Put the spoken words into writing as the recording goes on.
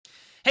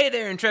Hey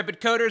there,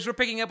 intrepid coders! We're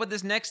picking up with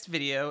this next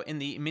video in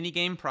the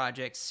minigame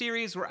project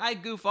series where I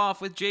goof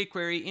off with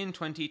jQuery in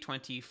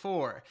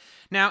 2024.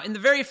 Now, in the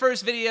very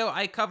first video,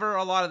 I cover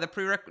a lot of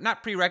the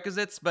not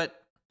prerequisites, but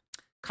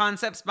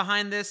concepts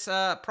behind this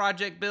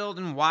project build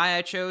and why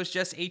I chose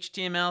just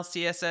HTML,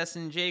 CSS,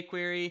 and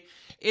jQuery.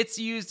 It's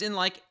used in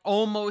like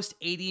almost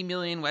 80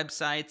 million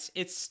websites.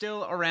 It's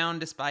still around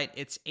despite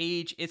its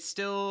age. It's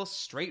still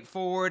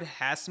straightforward,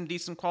 has some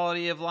decent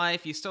quality of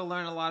life. You still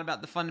learn a lot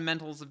about the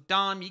fundamentals of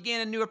DOM. You gain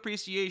a new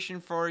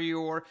appreciation for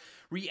your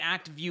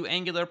React, Vue,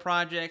 Angular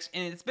projects,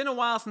 and it's been a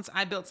while since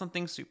I built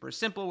something super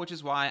simple, which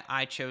is why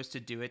I chose to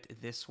do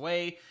it this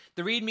way.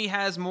 The README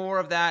has more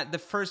of that, the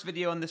first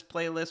video in this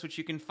playlist, which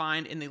you can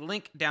find in the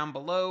link down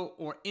below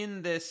or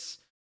in this.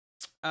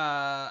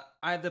 I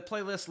have the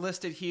playlist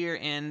listed here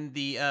and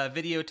the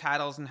video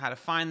titles and how to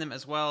find them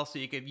as well, so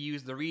you could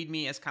use the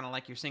README as kind of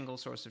like your single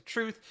source of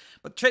truth.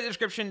 But check the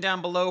description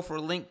down below for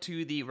a link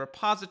to the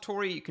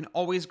repository. You can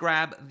always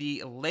grab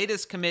the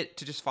latest commit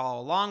to just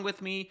follow along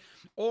with me,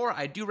 or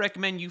I do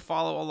recommend you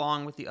follow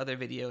along with the other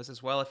videos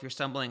as well if you're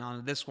stumbling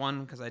on this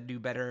one, because I do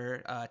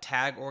better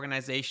tag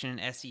organization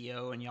and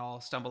SEO, and y'all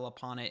stumble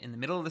upon it in the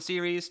middle of the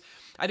series.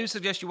 I do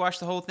suggest you watch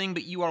the whole thing,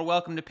 but you are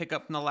welcome to pick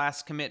up from the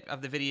last commit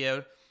of the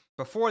video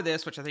before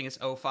this, which I think is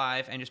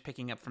 05, and just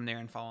picking up from there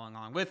and following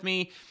along with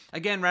me.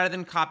 Again, rather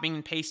than copying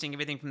and pasting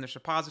everything from this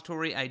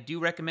repository, I do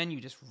recommend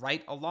you just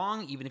write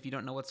along. Even if you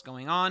don't know what's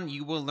going on,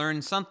 you will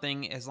learn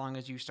something as long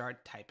as you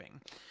start typing.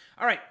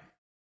 All right,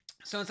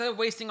 so instead of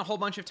wasting a whole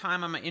bunch of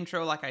time on my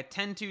intro like I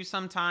tend to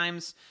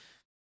sometimes,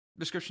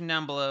 description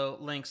down below,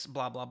 links,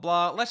 blah, blah,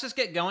 blah. Let's just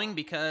get going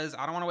because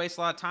I don't want to waste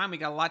a lot of time. We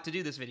got a lot to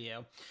do this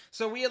video.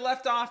 So we had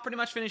left off pretty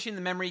much finishing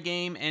the memory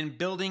game and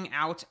building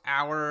out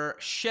our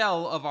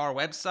shell of our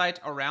website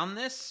around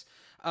this.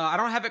 I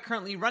don't have it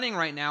currently running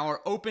right now or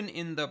open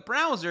in the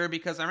browser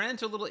because I ran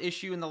into a little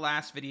issue in the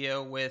last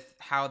video with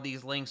how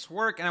these links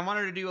work, and I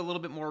wanted to do a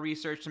little bit more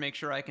research to make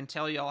sure I can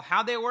tell y'all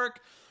how they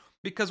work,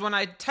 because when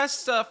I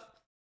test stuff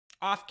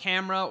off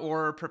camera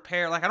or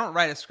prepare, like I don't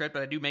write a script,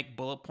 but I do make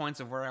bullet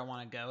points of where I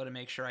want to go to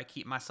make sure I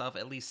keep myself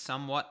at least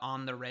somewhat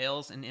on the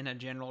rails and in a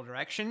general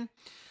direction.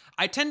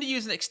 I tend to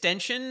use an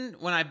extension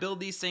when I build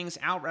these things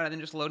out rather than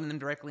just loading them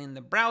directly in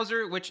the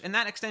browser, and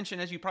that extension,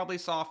 as you probably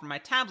saw from my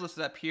tabs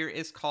listed up here,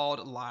 is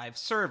called Live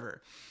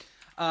Server.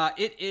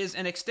 It is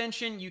an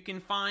extension you can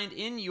find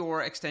in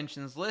your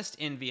extensions list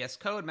in VS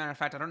Code. Matter of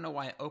fact, I don't know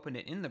why I opened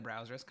it in the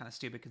browser. It's kind of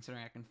stupid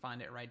considering I can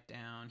find it right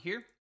down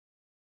here.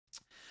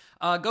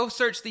 Go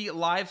search the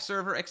Live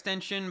Server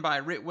extension by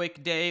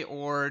Ritwick Day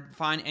or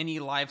find any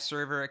Live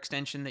Server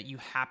extension that you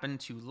happen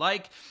to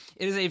like.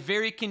 It is a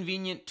very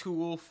convenient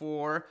tool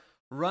for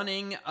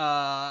running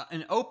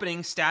and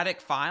opening static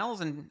files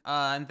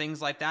and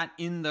things like that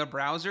in the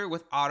browser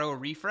with auto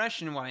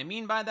refresh. And what I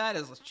mean by that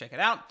is, let's check it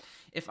out.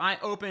 If I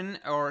open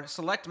or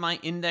select my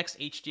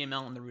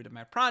index.html in the root of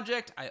my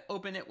project, I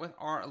open it with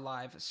our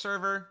Live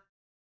Server,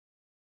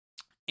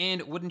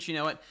 and wouldn't you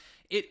know it,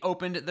 it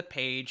opened the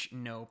page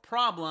no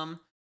problem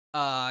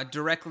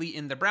directly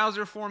in the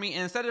browser for me.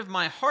 And instead of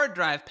my hard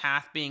drive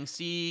path being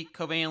C,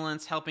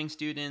 Covalence, helping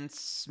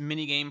students,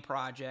 minigame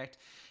project,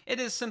 it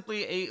is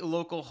simply a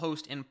local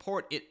host and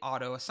port it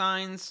auto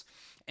assigns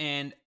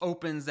and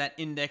opens that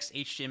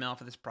index.html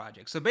for this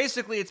project. So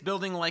basically it's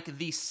building like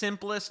the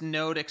simplest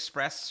Node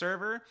Express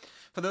server.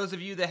 For those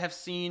of you that have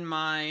seen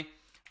my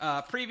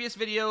previous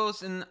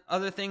videos and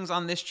other things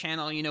on this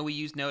channel, you know we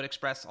use Node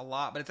Express a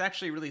lot, but it's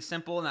actually really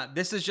simple. Now,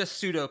 this is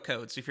just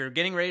pseudocode, so if you're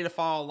getting ready to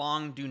follow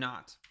along, do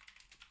not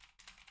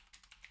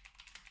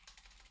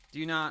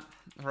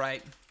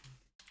write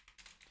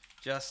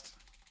just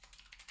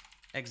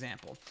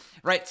example.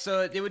 Right,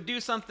 so it would do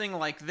something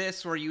like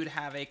this, where you would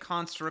have a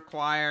const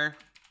require,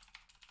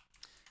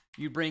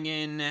 you bring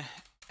in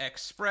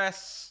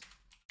Express,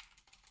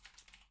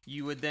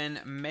 you would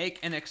then make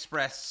an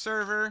Express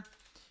server.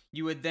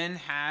 You would then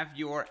have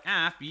your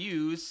app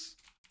use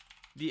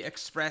the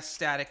Express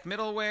static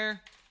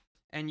middleware,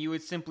 and you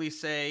would simply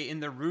say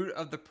in the root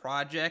of the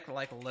project,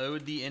 like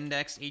load the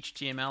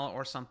index.html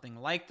or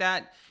something like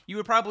that.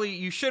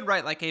 You should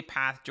write like a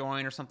path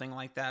join or something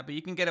like that, but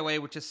you can get away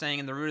with just saying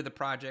in the root of the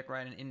project,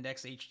 write an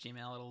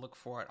index.html, it'll look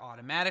for it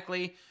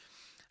automatically.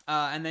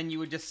 And then you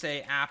would just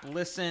say app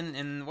listen,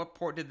 and what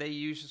port did they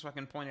use, just so I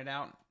can point it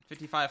out?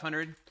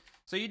 5500.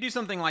 So you do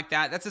something like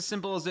that. That's as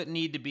simple as it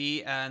need to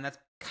be, and that's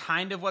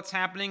kind of what's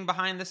happening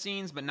behind the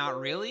scenes, but not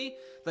really.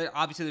 But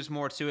obviously there's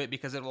more to it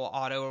because it will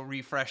auto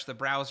refresh the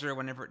browser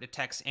whenever it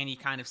detects any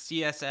kind of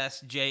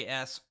CSS,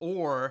 JS,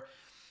 or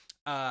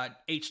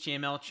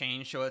HTML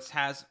change. So it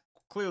has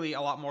clearly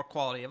a lot more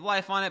quality of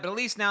life on it, but at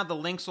least now the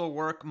links will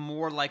work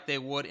more like they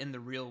would in the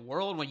real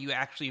world, when you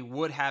actually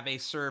would have a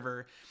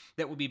server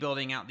that would be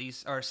building out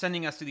these or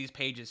sending us to these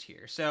pages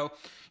here. So,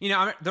 you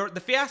know,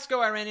 the fiasco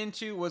I ran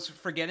into was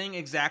forgetting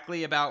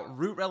exactly about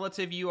root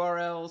relative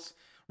URLs,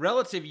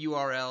 relative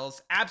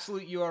URLs,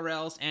 absolute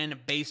URLs,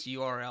 and base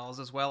URLs,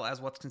 as well as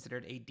what's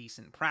considered a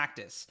decent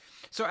practice.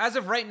 So as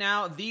of right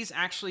now, these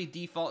actually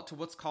default to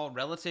what's called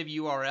relative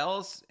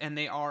URLs, and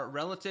they are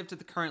relative to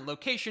the current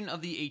location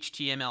of the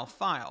HTML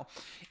file.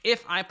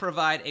 If I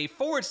provide a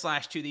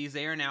 / to these,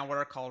 they are now what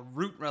are called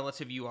root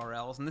relative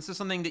URLs, and this is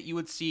something that you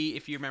would see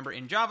if you remember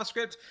in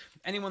JavaScript.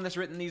 Anyone that's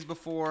written these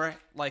before,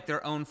 like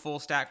their own full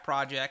stack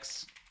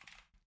projects,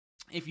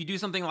 if you do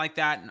something like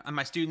that, and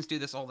my students do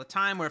this all the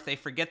time, where if they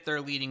forget their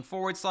leading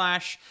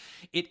 /,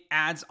 it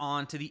adds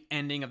on to the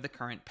ending of the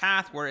current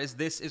path, whereas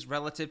this is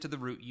relative to the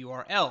root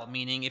URL,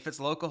 meaning if it's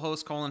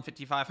localhost :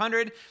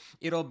 5500,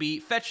 it'll be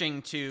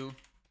fetching to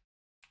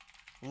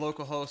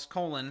localhost :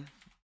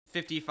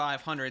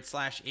 5500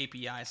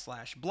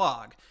 /API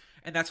 /blog.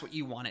 And that's what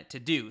you want it to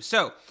do.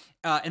 So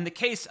in the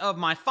case of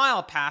my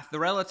file path, the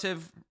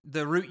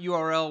root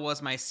URL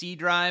was my C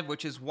drive,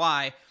 which is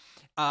why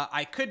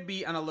I could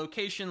be on a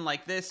location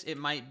like this. It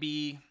might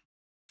be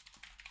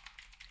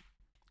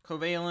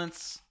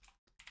Covalence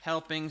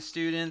helping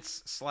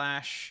students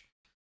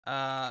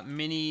 /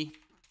 mini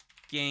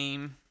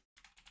game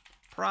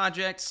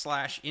project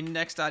 /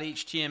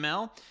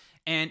 index.html.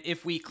 And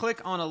if we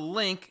click on a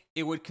link,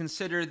 it would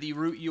consider the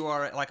root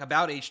URL, like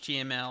about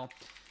HTML.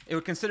 It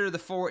would consider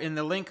in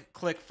the link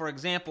click, for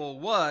example,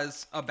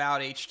 was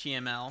about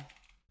HTML.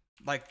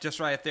 Like just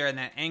right there in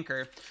that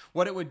anchor.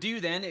 What it would do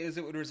then is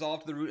it would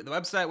resolve to the root of the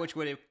website, which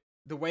would,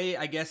 the way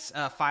I guess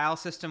file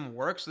system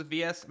works with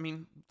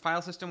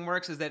file system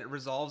works is that it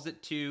resolves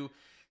it to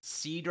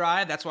C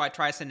drive. That's why it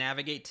tries to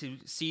navigate to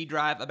C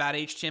drive about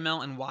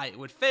HTML, and why it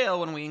would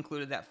fail when we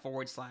included that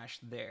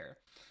 / there.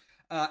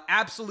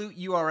 Absolute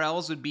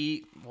URLs would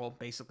be, well,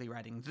 basically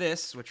writing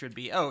this, which would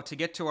be, to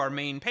get to our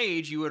main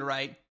page, you would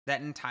write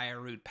that entire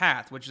root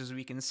path, which, as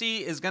we can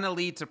see, is going to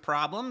lead to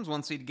problems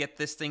once we get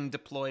this thing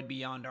deployed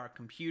beyond our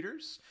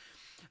computers.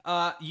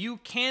 You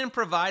can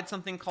provide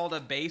something called a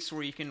base,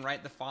 where you can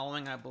write the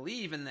following, I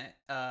believe, in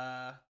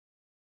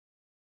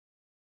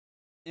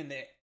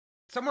the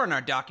somewhere in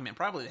our document,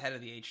 probably the head of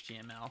the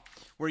HTML,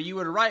 where you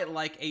would write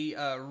like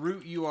a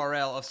root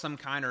URL of some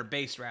kind, or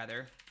base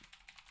rather,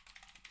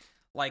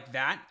 like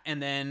that,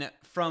 and then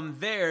from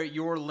there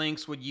your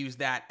links would use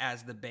that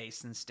as the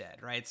base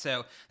instead, right?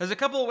 So there's a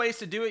couple of ways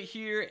to do it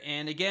here,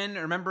 and again,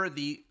 remember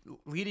the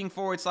leading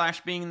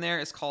 / being there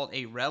is called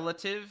a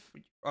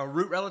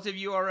root relative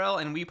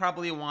URL, and we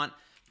probably want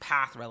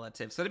path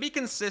relative. So to be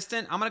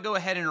consistent, I'm going to go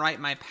ahead and write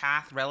my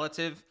path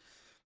relative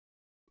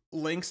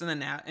links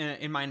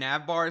in my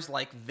nav bars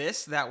like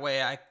this. That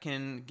way I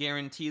can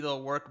guarantee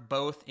they'll work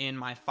both in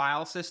my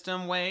file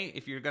system way,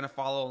 if you're going to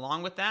follow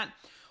along with that,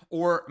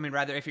 or,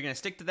 rather, if you're going to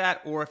stick to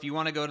that, or if you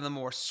want to go to the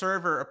more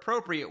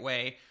server-appropriate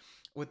way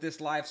with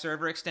this live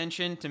server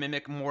extension to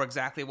mimic more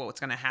exactly what's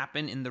going to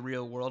happen in the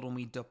real world when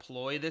we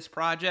deploy this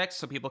project,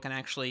 so people can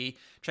actually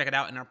check it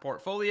out in our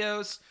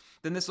portfolios,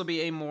 then this will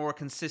be a more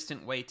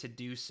consistent way to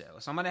do so.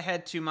 So I'm going to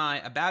head to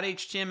my about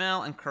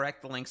HTML and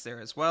correct the links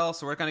there as well.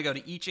 So we're going to go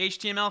to each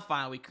HTML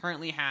file we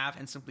currently have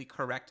and simply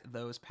correct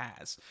those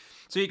paths.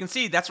 So you can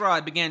see that's where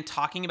I began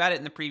talking about it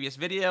in the previous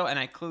video, and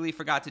I clearly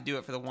forgot to do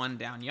it for the one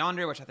down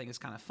yonder, which I think is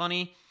kind of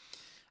funny.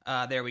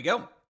 There we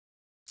go.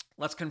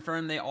 Let's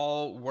confirm they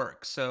all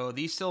work. So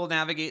these still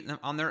navigate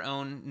on their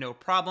own, no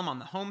problem, on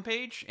the home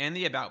page and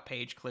the about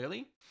page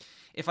clearly.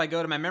 If I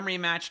go to my memory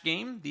match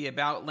game, the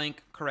about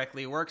link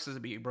correctly works as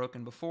it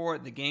broken before.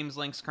 The games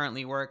links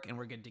currently work, and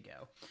we're good to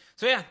go.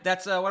 So yeah,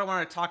 that's what I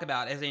wanted to talk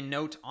about as a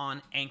note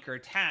on anchor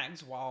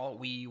tags while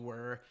we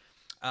were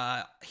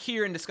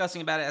here and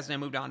discussing about it as I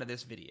moved on to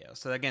this video.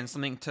 So again,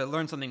 something to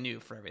learn something new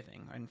for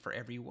everything and for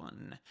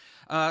everyone.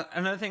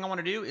 Another thing I want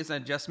to do is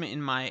an adjustment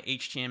in my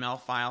HTML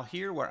file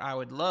here, where I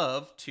would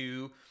love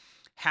to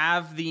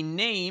have the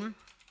name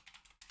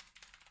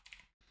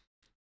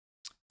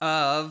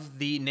of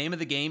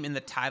the game in the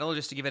title,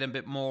 just to give it a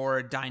bit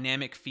more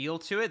dynamic feel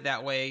to it.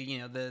 That way, you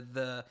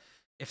know,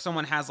 if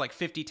someone has like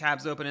 50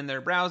 tabs open in their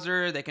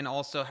browser, they can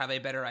also have a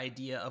better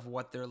idea of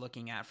what they're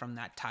looking at from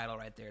that title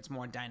right there. It's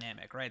more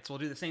dynamic, right? So we'll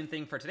do the same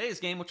thing for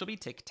today's game, which will be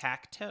Tic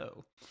Tac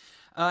Toe.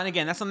 And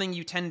again, that's something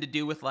you tend to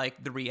do with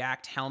like the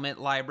React Helmet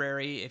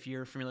library. If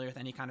you're familiar with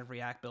any kind of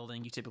React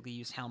building, you typically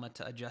use Helmet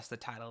to adjust the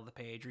title of the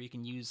page, or you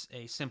can use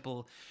a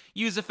simple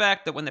use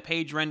effect that when the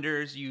page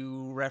renders,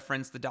 you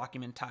reference the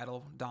document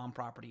title DOM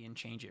property and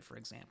change it, for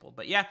example.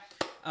 But yeah,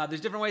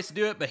 there's different ways to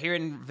do it, but here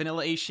in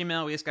vanilla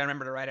HTML, we just gotta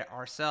remember to write it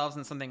ourselves,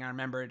 and something I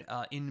remembered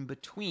in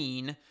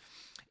between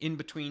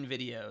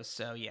videos.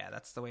 So yeah,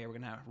 that's the way we're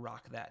gonna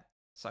rock that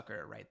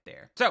sucker right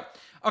there. So,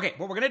 okay,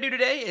 what we're going to do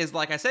today is,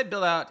 like I said,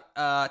 build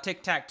out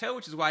Tic Tac Toe,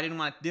 which is why I didn't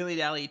want to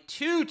dilly-dally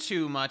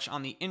too much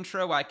on the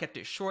intro, why I kept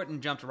it short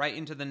and jumped right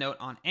into the note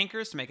on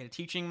anchors to make it a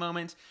teaching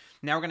moment.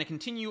 Now we're going to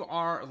continue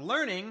our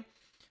learning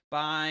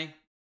by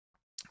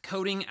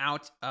coding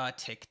out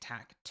Tic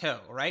Tac Toe,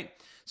 right?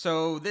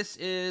 So this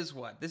is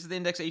what? This is the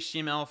index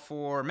HTML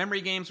for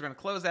memory games. We're going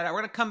to close that out.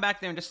 We're going to come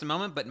back there in just a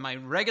moment, but my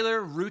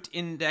regular root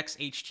index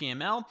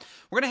HTML,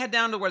 we're going to head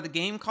down to where the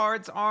game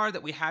cards are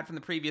that we had from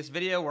the previous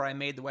video where I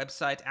made the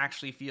website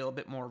actually feel a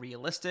bit more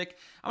realistic.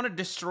 I'm going to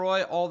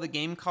destroy all the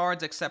game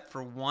cards except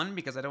for one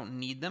because I don't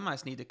need them. I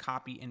just need to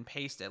copy and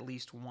paste at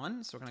least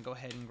one. So we're going to go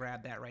ahead and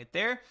grab that right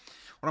there.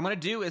 What I'm going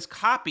to do is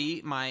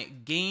copy my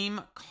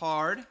game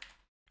card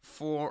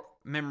for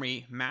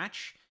memory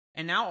match.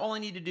 And now all I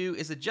need to do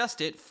is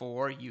adjust it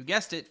for, you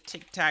guessed it,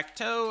 Tic Tac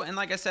Toe. And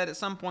like I said, at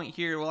some point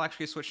here, we'll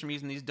actually switch from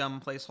using these dumb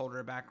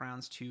placeholder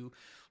backgrounds to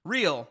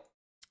real.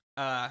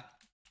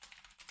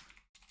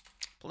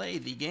 Play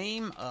the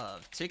game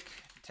of Tic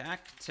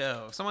Tac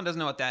Toe. If someone doesn't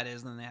know what that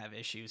is, then they have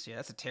issues. Yeah,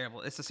 that's a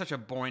terrible, it's such a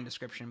boring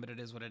description, but it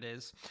is what it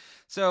is.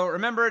 So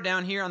remember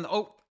down here on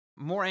the,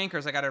 more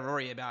anchors I got to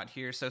worry about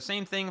here. So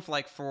same thing for,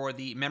 like for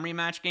the memory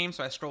match game.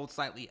 So I scrolled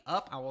slightly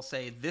up. I will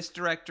say this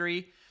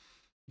directory,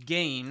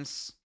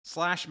 games,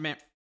 /memory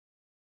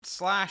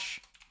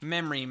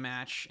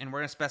match, and we're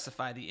going to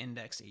specify the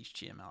index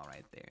HTML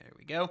right there. There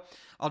we go.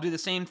 I'll do the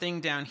same thing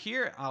down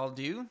here. I'll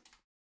do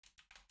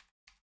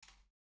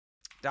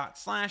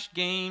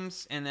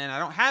 /games, and then I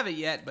don't have it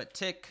yet, but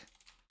Tic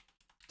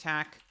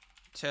Tac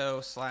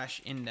Toe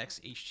 /index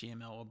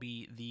HTML will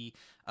be the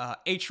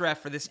href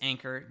for this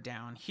anchor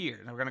down here.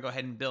 Now we're going to go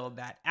ahead and build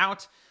that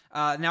out.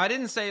 Now I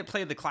didn't say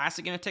play the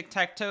classic game of Tic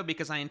Tac Toe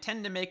because I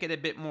intend to make it a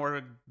bit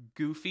more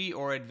goofy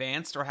or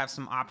advanced or have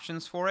some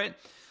options for it.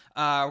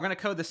 We're going to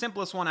code the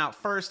simplest one out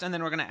first, and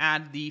then we're going to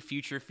add the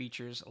future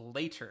features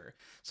later.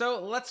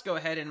 So let's go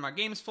ahead in my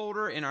games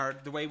folder, in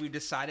the way we've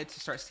decided to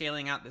start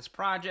scaling out this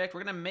project.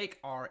 We're going to make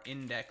our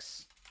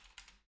index.html.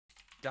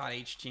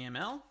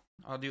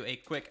 I'll do a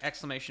quick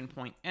exclamation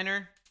point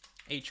enter,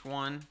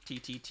 h1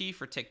 ttt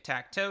for Tic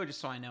Tac Toe, just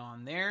so I know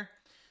I'm there.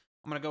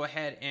 I'm going to go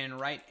ahead and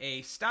write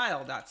a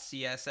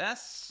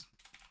style.css.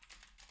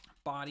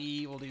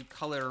 Body, we'll do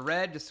color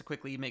red just to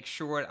quickly make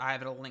sure I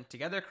have it all linked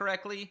together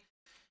correctly.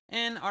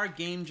 And our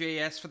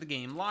game.js for the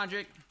game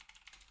logic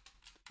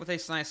with a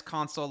nice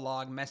console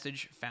log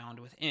message found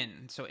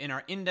within. So in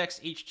our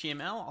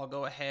index.html, I'll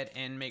go ahead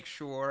and make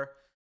sure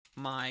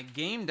my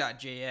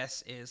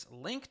game.js is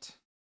linked.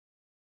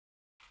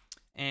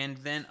 And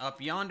then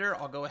up yonder,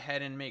 I'll go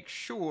ahead and make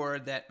sure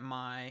that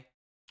my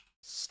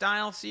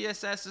style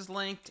CSS is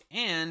linked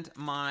and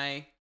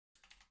my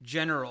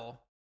general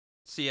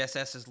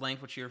CSS is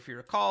linked, which if you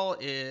recall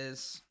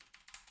is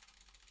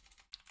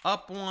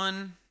up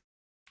one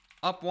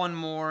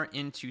more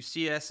into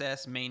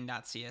CSS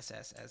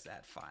main.css as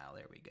that file.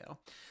 There we go.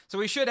 So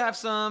we should have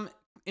some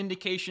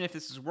indication if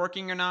this is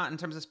working or not. In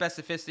terms of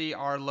specificity,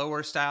 our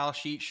lower style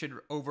sheet should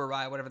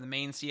override whatever the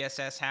main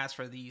CSS has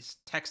for these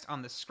text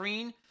on the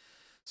screen.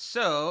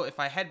 So if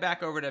I head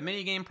back over to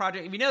minigame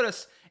project, if you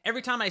notice,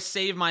 every time I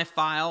save my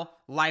file,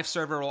 Live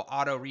Server will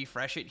auto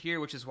refresh it here,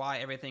 which is why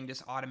everything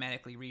just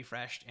automatically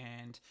refreshed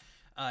and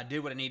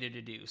did what it needed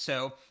to do.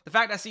 So the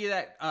fact I see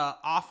that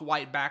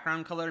off-white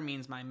background color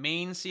means my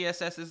main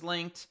CSS is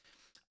linked.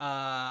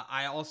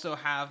 I also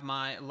have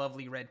my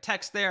lovely red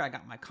text there. I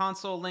got my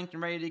console linked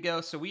and ready to go.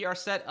 So we are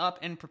set up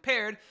and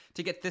prepared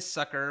to get this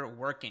sucker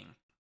working.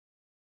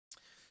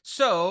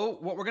 So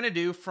what we're going to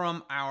do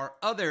from our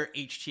other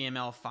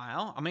HTML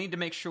file, I'm going to need to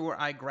make sure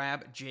I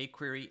grab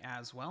jQuery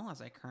as well,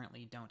 as I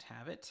currently don't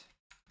have it.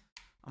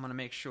 I'm going to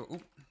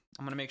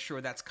make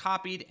sure that's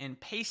copied and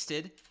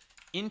pasted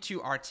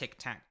into our Tic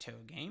Tac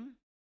Toe game.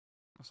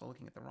 Also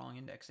looking at the wrong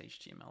index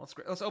HTML.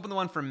 Let's open the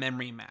one for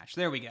memory match.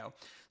 There we go.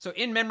 So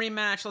in memory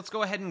match, let's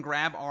go ahead and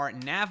grab our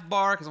nav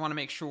bar because I want to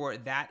make sure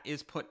that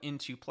is put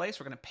into place.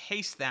 We're going to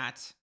paste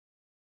that.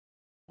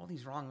 All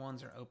these wrong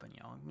ones are open,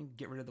 y'all. Let me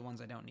get rid of the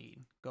ones I don't need.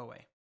 Go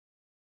away.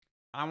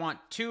 I want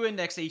two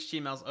index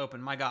HTMLs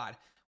open. My God.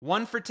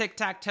 One for Tic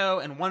Tac Toe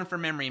and one for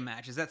memory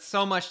match. Is that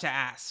so much to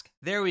ask?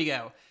 There we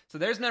go. So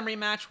there's memory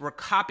match. We're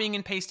copying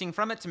and pasting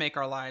from it to make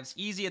our lives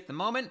easy at the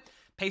moment.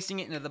 Pasting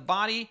it into the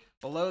body.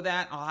 Below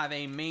that, I'll have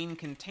a main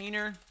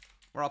container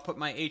where I'll put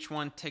my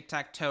h1 Tic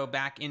Tac Toe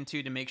back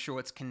into to make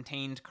sure it's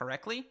contained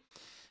correctly.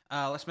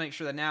 Let's make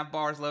sure the nav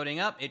bar is loading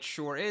up. It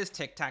sure is.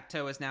 Tic Tac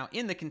Toe is now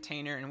in the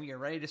container, and we are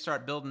ready to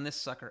start building this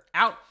sucker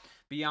out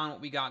beyond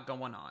what we got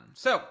going on.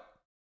 So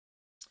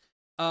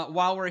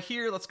while we're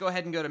here, let's go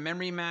ahead and go to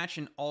memory match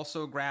and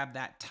also grab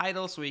that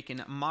title so we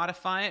can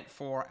modify it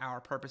for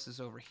our purposes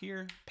over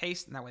here.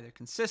 Paste, and that way they're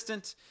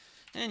consistent.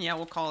 And yeah,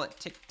 we'll call it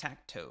Tic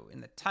Tac Toe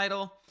in the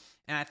title.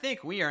 And I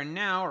think we are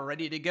now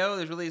ready to go.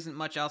 There really isn't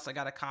much else I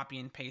got to copy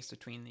and paste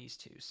between these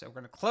two. So we're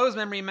going to close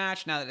memory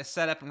match now that it's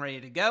set up and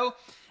ready to go.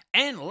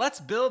 And let's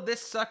build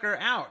this sucker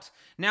out.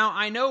 Now,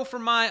 I know for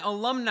my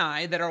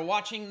alumni that are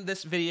watching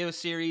this video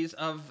series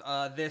of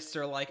this,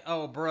 they're like,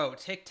 oh, bro,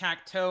 Tic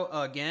Tac Toe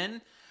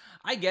again?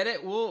 I get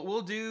it.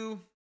 We'll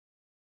do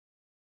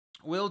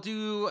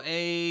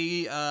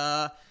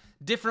a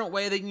different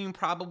way that you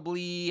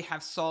probably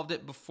have solved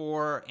it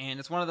before. And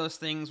it's one of those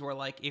things where,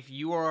 like, if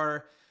you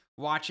are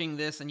watching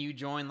this and you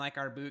join like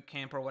our boot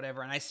camp or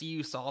whatever, and I see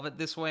you solve it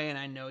this way and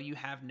I know you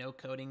have no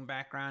coding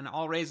background,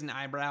 I'll raise an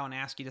eyebrow and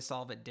ask you to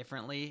solve it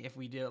differently if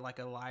we do like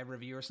a live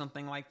review or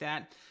something like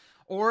that.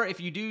 Or if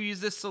you do use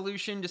this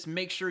solution, just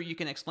make sure you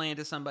can explain it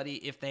to somebody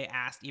if they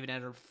asked, even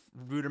at a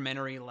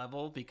rudimentary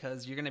level,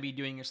 because you're going to be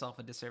doing yourself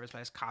a disservice by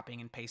just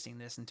copying and pasting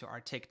this into our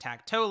Tic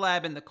Tac Toe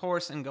lab in the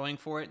course and going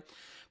for it.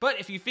 But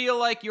if you feel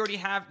like you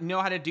already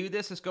know how to do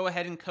this, just go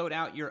ahead and code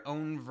out your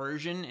own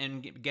version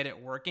and get it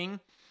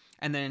working,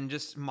 and then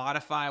just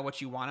modify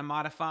what you want to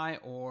modify,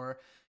 or,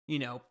 you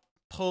know,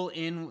 pull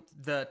in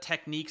the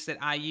techniques that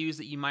I use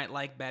that you might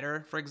like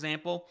better, for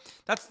example.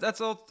 That's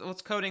all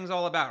what coding's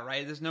all about,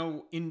 right?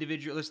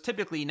 There's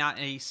typically not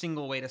a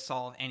single way to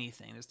solve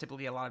anything. There's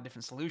typically a lot of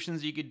different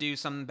solutions you could do,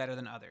 some better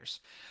than others.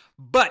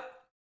 But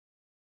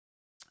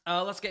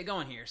let's get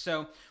going here.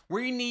 So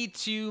we need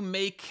to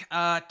make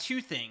two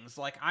things.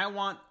 Like, I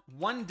want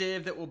one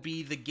div that will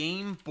be the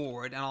game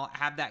board, and I'll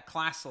have that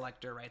class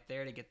selector right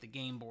there to get the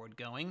game board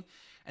going.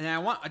 And then I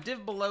want a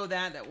div below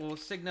that will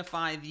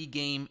signify the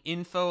game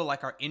info,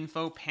 like our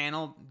info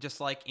panel, just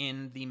like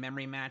in the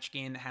memory match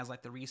game that has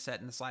like the reset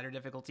and the slider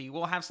difficulty.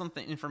 We'll have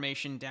something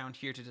information down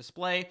here to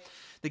display.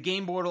 The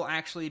game board will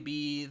actually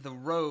be the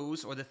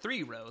rows, or the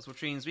 3 rows,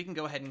 which means we can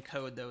go ahead and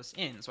code those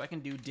in. So I can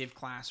do div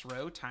class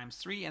row times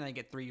 3, and I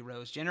get 3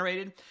 rows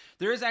generated.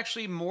 There is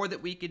actually more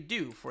that we could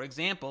do. For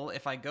example,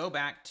 if I go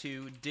back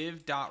to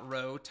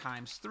div.row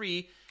times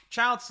 3,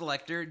 child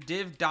selector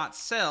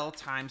div.cell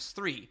times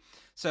 3.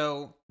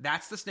 So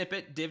that's the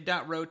snippet,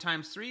 div.row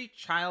times 3,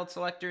 child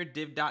selector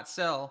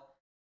div.cell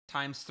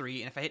times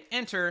 3. And if I hit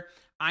enter,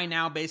 I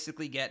now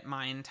basically get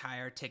my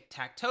entire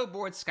tic-tac-toe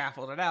board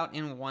scaffolded out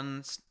in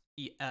one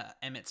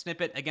Emmet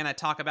snippet. Again, I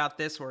talk about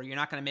this where you're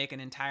not going to make an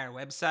entire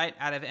website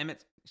out of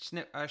Emmet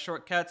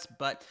shortcuts,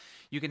 but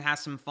you can have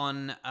some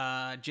fun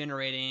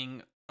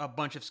generating a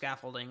bunch of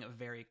scaffolding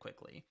very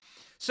quickly.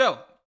 So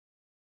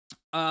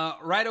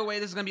right away,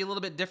 this is going to be a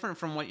little bit different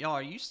from what y'all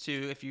are used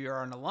to if you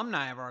are an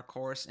alumni of our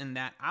course, in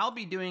that I'll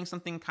be doing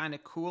something kind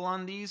of cool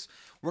on these.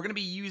 We're going to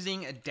be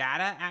using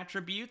data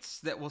attributes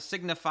that will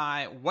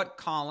signify what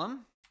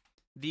column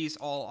these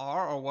all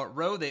are, or what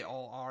row they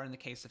all are in the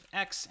case of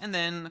X, and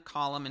then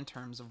column in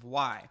terms of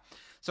Y.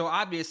 So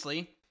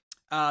obviously,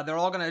 they're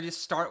all going to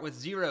just start with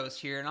zeros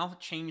here, and I'll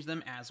change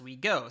them as we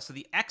go. So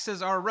the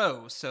X's are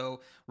rows.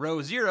 So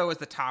row 0 is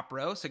the top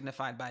row,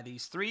 signified by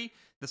these 3.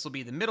 This will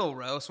be the middle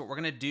row. So what we're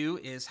going to do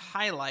is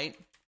highlight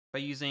by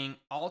using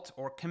Alt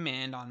or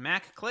Command on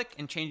Mac, click,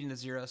 and changing the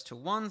zeros to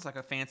 1s, like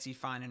a fancy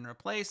find and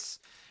replace.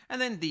 And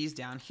then these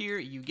down here,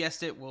 you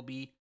guessed it, will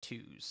be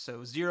 2s.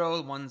 So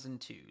 0, 1s, and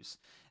 2s.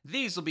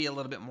 These will be a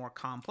little bit more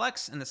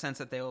complex in the sense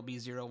that they will be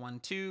 0, 1,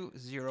 2,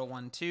 0,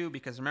 1, 2,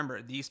 because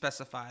remember, these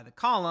specify the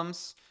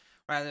columns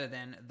rather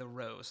than the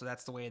rows. So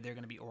that's the way they're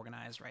going to be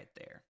organized right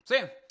there. So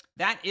yeah,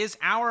 that is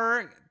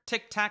our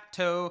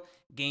tic-tac-toe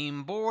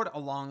game board,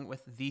 along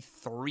with the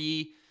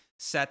 3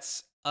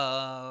 sets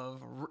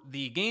of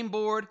the game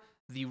board,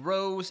 the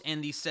rows,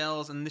 and the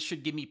cells. And this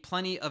should give me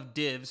plenty of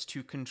divs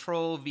to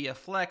control via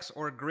flex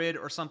or grid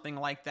or something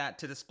like that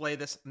to display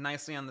this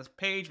nicely on this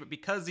page. But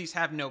because these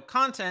have no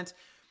content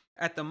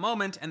at the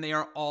moment, and they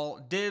are all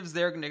divs,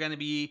 they're going to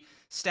be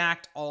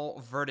stacked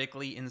all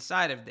vertically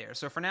inside of there.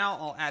 So for now,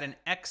 I'll add an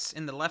X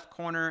in the left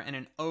corner and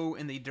an O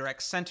in the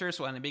direct center.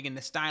 So when I begin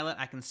to style it,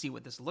 I can see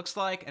what this looks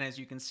like. And as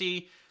you can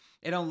see,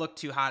 it don't look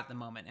too hot at the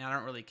moment, and I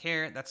don't really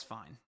care. That's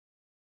fine.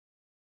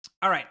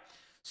 All right.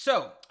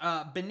 So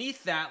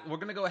beneath that, we're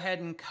going to go ahead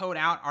and code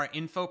out our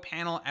info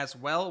panel as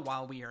well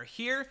while we are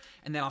here,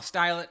 and then I'll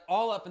style it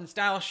all up in the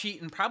style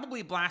sheet and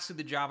probably blast through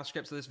the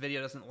JavaScript so this video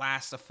doesn't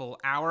last a full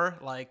hour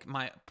like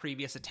my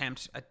previous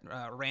attempt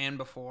ran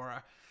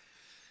before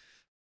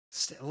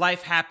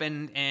life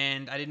happened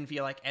and I didn't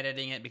feel like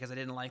editing it because I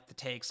didn't like the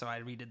take, so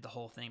I redid the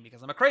whole thing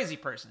because I'm a crazy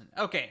person.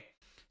 Okay.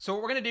 So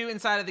what we're going to do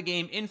inside of the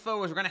game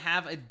info is we're going to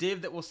have a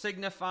div that will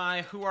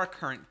signify who our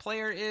current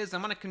player is.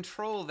 I'm going to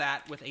control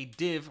that with a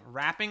div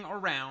wrapping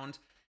around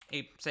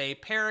a, say,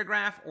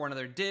 paragraph or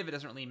another div. It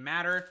doesn't really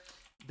matter.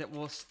 That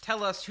will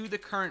tell us who the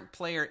current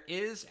player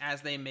is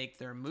as they make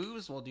their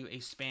moves. We'll do a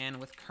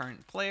span with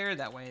current player.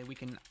 That way we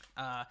can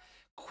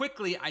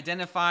quickly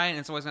identify, and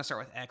it's always going to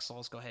start with X, so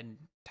let's go ahead and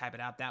type it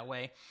out that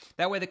way.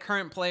 That way the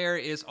current player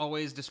is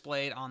always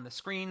displayed on the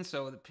screen,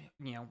 so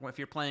you know, if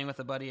you're playing with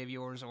a buddy of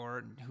yours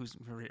or who's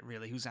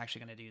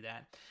actually going to do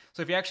that.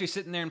 So if you're actually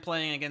sitting there and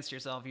playing against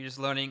yourself, you're just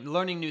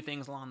learning new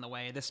things along the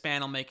way. This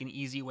span will make an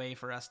easy way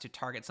for us to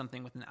target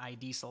something with an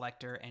ID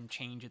selector and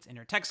change its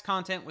inner text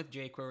content with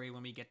jQuery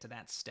when we get to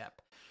that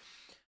step.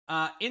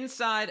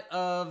 Inside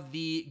of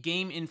the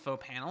game info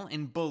panel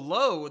and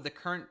below the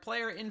current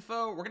player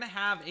info, we're going to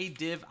have a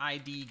div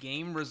ID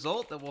game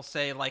result that will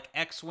say like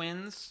X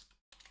wins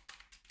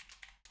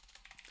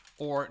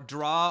or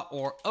draw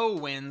or O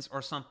wins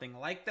or something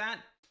like that.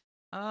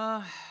 Do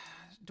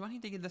I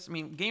need to get this? I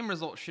mean, game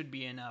result should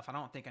be enough. I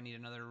don't think I need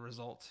another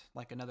result,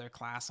 like another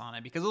class on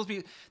it, because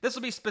this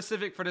will be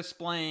specific for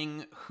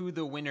displaying who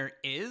the winner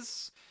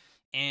is.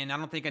 And I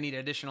don't think I need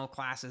additional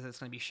classes that's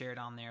going to be shared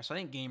on there. So I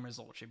think game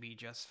result should be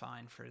just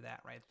fine for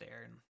that right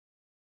there. And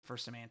for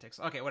semantics.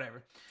 Okay,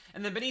 whatever.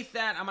 And then beneath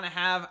that, I'm going to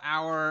have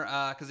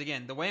our, because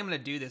again, the way I'm going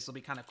to do this will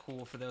be kind of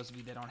cool for those of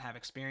you that don't have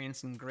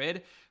experience in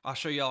grid. I'll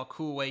show you all a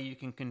cool way you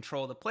can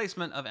control the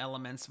placement of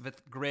elements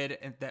with grid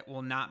that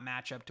will not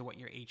match up to what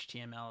your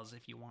HTML is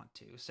if you want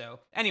to. So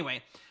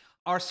anyway,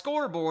 our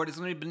scoreboard is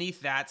going to be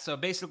beneath that. So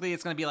basically,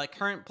 it's going to be like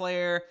current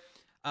player,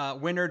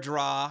 winner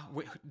draw,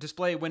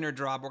 display winner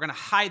draw. We're going to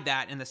hide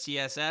that in the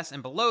CSS,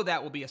 and below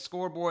that will be a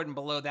scoreboard, and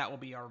below that will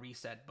be our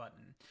reset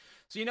button.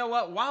 So you know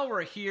what? While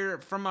we're here,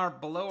 from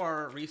below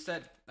our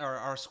reset or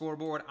our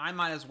scoreboard, I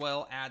might as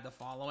well add the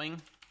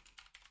following.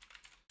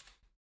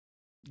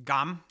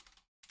 Game.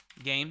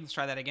 Let's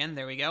try that again.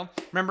 There we go.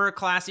 Remember,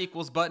 class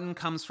equals button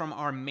comes from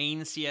our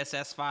main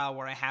CSS file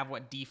where I have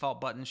what default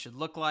buttons should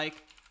look like.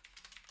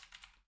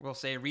 We'll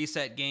say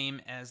reset game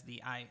as the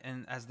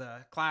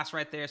class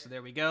right there. So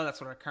there we go.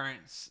 That's what our current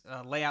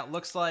layout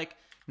looks like.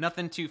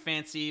 Nothing too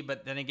fancy,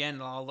 but then again,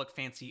 it'll all look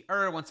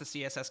fancier once the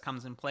CSS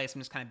comes in place.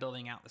 I'm just kind of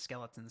building out the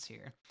skeletons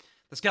here.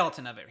 The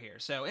skeleton of it here.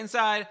 So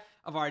inside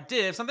of our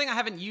div, something I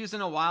haven't used in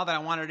a while that I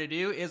wanted to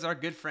do is our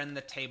good friend,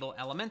 the table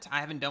element. I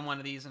haven't done one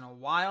of these in a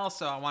while,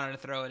 so I wanted to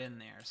throw it in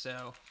there.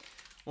 So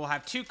we'll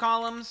have 2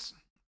 columns.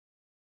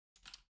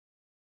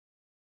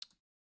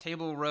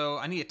 Table row.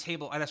 I need a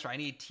table. Oh, that's right. I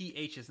need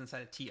THs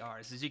inside of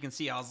TRs. As you can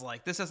see, I was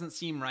like, this doesn't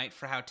seem right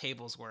for how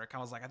tables work. I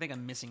was like, I think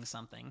I'm missing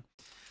something.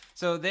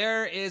 So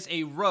there is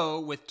a row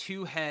with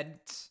 2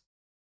 heads.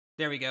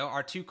 There we go,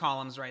 our 2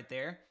 columns right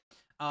there.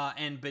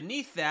 And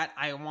beneath that,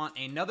 I want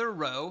another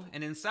row.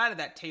 And inside of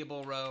that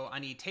table row, I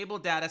need table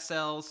data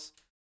cells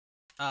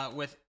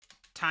with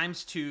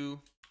 ×2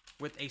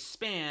 with a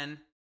span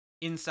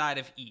inside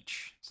of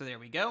each. So there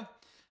we go.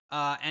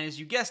 And as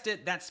you guessed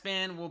it, that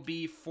span will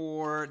be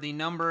for the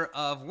number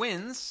of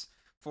wins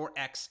for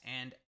X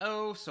and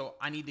O. So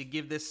I need to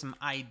give this some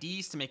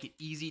IDs to make it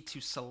easy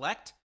to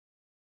select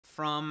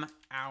from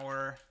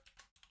our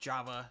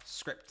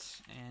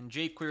JavaScript and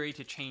jQuery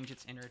to change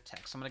its inner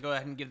text. So I'm going to go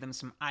ahead and give them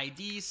some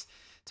IDs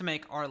to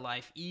make our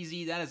life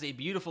easy. That is a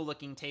beautiful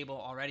looking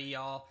table already,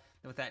 y'all,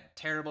 with that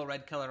terrible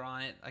red color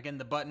on it. Again,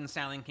 the button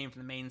styling came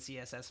from the main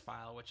CSS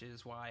file, which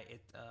is why it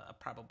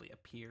probably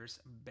appears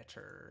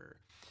better.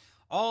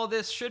 All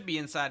this should be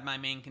inside my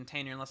main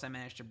container unless I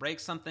managed to break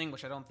something,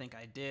 which I don't think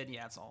I did.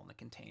 Yeah, it's all in the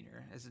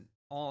container. Is it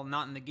all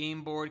not in the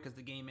game board because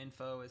the game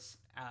info is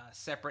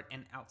separate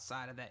and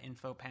outside of that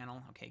info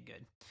panel? Okay,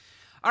 good.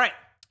 All right,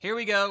 here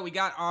we go. We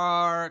got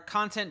our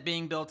content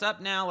being built up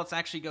now. Let's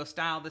actually go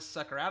style this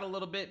sucker out a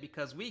little bit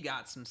because we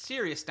got some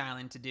serious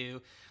styling to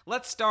do.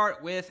 Let's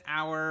start with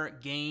our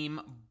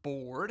game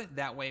board.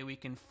 That way we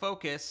can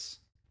focus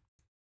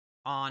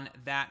on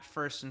that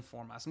first and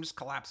foremost. I'm just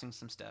collapsing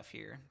some stuff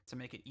here to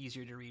make it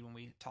easier to read when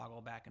we toggle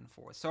back and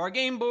forth. So our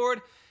game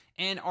board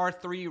and our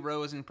 3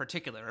 rows in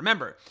particular.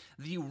 Remember,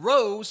 the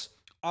rows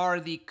are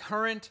the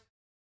current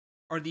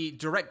or the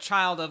direct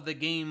child of the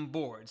game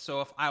board.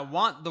 So if I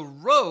want the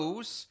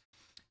rows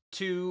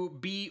to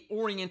be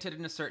oriented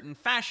in a certain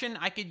fashion,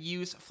 I could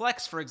use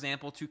flex, for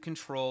example, to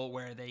control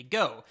where they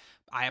go.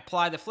 I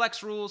apply the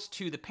flex rules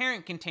to the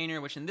parent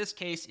container, which in this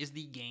case is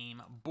the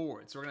game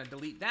board. So we're going to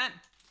delete that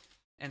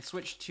and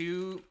switch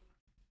to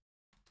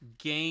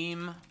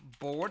game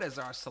board as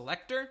our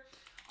selector.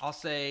 I'll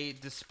say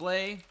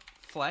display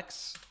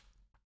flex.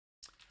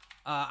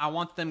 I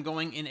want them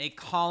going in a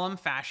column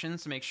fashion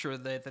to make sure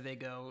that they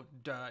go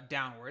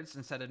downwards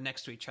instead of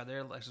next to each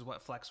other, which is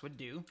what flex would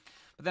do.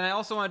 But then I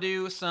also want to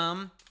do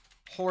some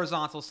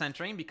horizontal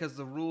centering because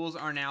the rules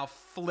are now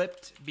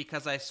flipped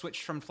because I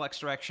switched from flex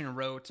direction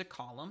row to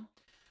column.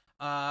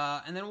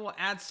 And then we'll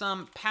add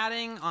some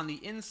padding on the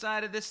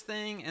inside of this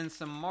thing and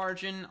some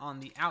margin on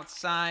the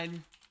outside,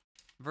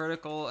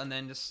 vertical, and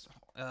then just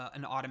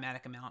an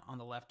automatic amount on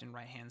the left and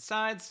right hand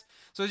sides.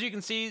 So as you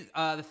can see,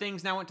 the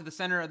things now went to the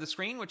center of the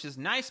screen, which is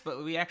nice,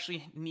 but we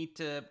actually need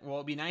to, well,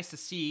 it'd be nice to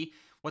see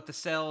what the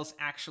cells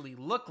actually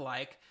look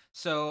like.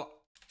 So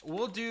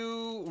we'll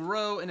do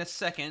row in a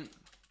second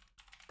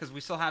because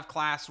we still have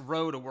class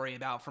row to worry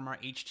about from our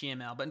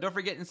HTML. But don't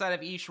forget, inside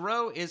of each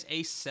row is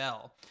a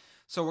cell.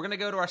 So we're going to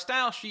go to our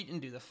style sheet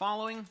and do the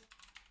following.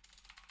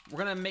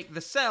 We're going to make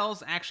the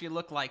cells actually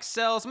look like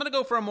cells. I'm going to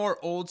go for a more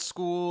old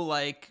school,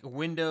 like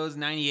Windows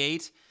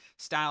 98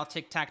 style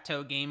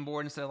tic-tac-toe game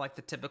board instead of like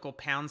the typical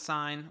pound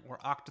sign or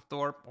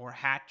octothorpe or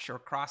hatch or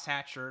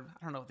crosshatch or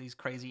I don't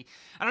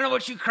know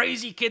what you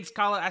crazy kids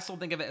call it. I still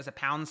think of it as a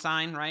pound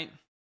sign, right?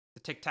 The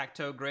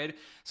tic-tac-toe grid.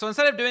 So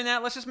instead of doing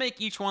that, let's just make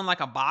each one like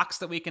a box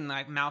that we can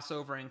like mouse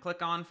over and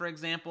click on, for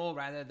example,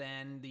 rather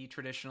than the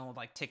traditional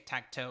like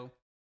tic-tac-toe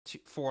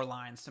 4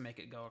 lines to make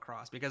it go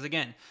across. Because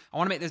again, I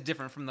want to make this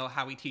different from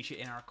how we teach it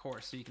in our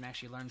course so you can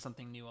actually learn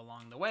something new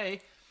along the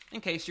way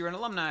in case you're an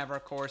alumni of our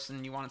course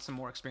and you wanted some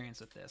more experience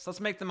with this. Let's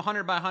make them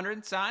 100 by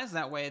 100 size.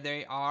 That way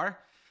they are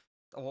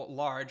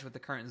large with the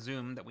current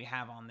zoom that we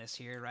have on this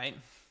here, right?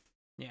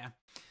 Yeah.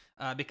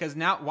 Because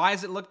now, why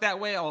does it look that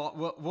way?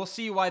 We'll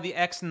see why the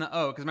X and the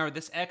O, because remember,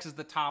 this X is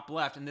the top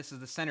left and this is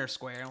the center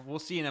square. We'll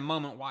see in a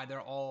moment why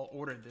they're all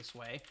ordered this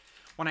way.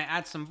 When I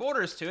add some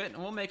borders to it, and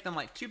we'll make them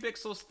like 2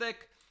 pixels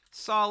thick,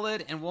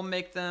 solid, and we'll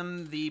make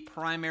them the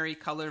primary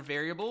color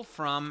variable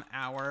from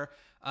our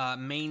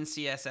main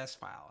CSS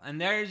file. And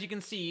there, as you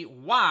can see,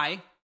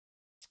 why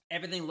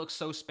everything looks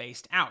so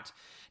spaced out.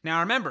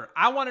 Now remember,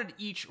 I wanted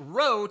each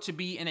row to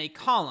be in a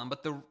column,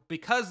 but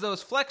because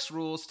those flex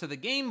rules to the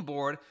game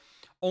board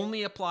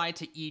only apply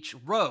to each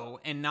row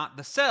and not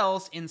the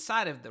cells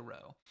inside of the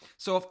row.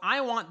 So if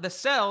I want the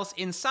cells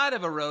inside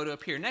of a row to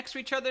appear next to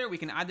each other, we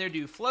can either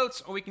do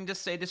floats or we can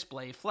just say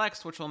display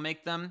flex, which will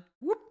make them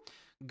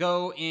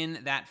go in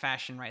that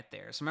fashion right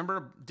there. So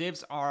remember,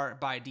 divs are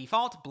by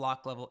default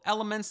block level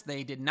elements.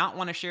 They did not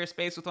want to share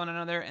space with one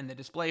another, and the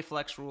display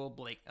flex rule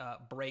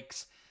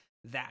breaks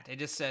that. It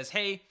just says,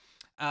 hey,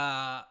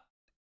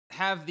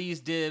 have these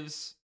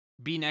divs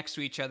be next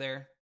to each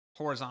other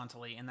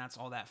horizontally, and that's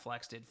all that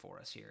flex did for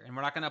us here. And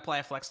we're not going to apply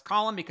a flex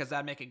column because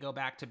that'd make it go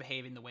back to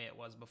behaving the way it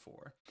was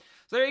before.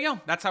 So there you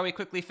go. That's how we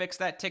quickly fix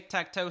that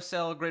tic-tac-toe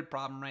cell grid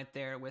problem right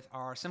there with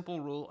our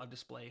simple rule of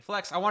display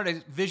flex. I wanted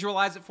to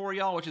visualize it for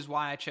y'all, which is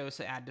why I chose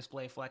to add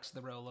display flex to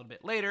the row a little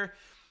bit later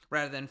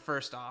rather than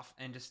first off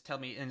and just tell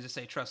me and just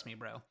say, trust me,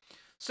 bro.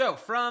 So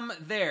from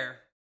there,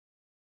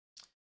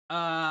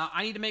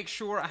 I need to make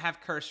sure I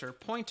have cursor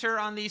pointer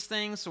on these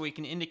things so we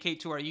can indicate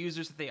to our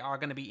users that they are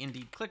going to be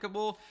indeed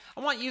clickable.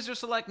 I want user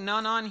select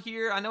none on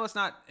here. I know it's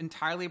not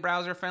entirely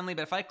browser friendly,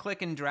 but if I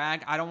click and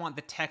drag, I don't want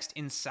the text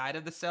inside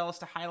of the cells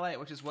to highlight,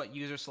 which is what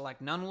user select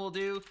none will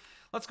do.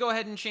 Let's go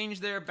ahead and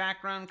change their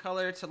background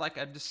color to like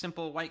a just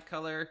simple white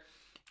color.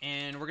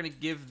 And we're going to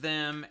give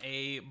them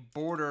a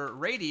border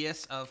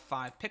radius of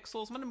 5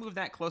 pixels. I'm going to move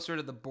that closer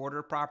to the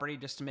border property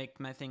just to make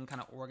my thing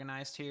kind of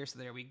organized here. So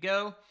there we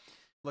go.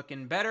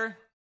 Looking better.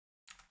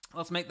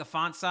 Let's make the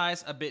font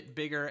size a bit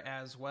bigger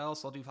as well.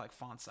 So I'll do like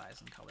font size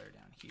and color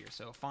down here.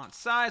 So font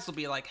size will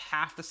be like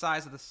half the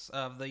size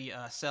of the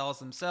cells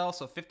themselves,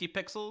 so 50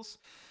 pixels.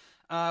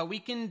 We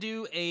can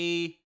do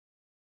a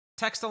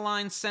text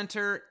align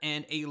center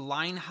and a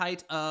line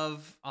height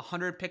of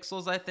 100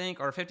 pixels, I think,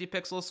 or 50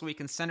 pixels, so we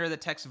can center the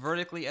text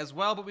vertically as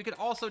well. But we could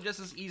also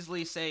just as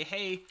easily say,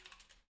 hey,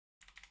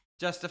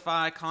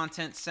 justify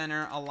content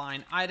center,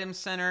 align item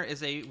center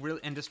is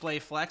and display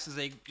flex is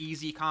a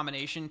easy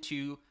combination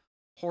to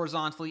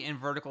horizontally and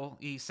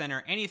vertically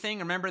center anything.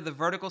 Remember, the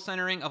vertical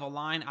centering of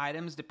align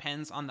items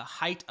depends on the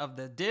height of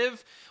the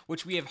div,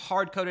 which we have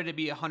hard coded to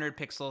be 100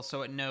 pixels,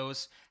 so it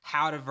knows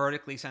how to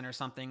vertically center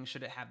something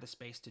should it have the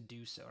space to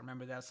do so.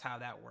 Remember, that's how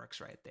that works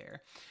right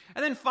there.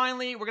 And then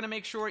finally, we're going to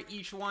make sure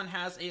each one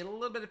has a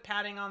little bit of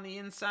padding on the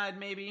inside,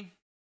 maybe.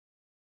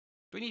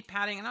 Do we need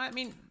padding? I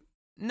mean,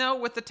 no,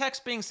 with the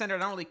text being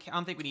centered, I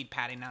don't think we need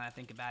padding now that I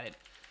think about it.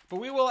 But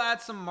we will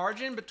add some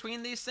margin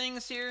between these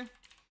things here,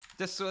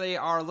 just so they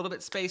are a little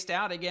bit spaced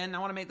out. Again, I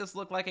want to make this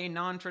look like a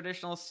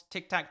non-traditional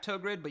tic-tac-toe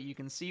grid, but you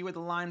can see where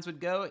the lines would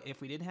go if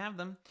we didn't have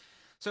them.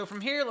 So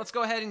from here, let's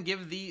go ahead and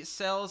give the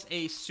cells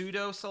a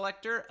pseudo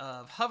selector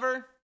of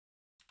hover.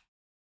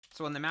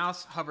 So when the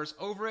mouse hovers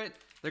over it,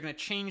 they're going to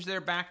change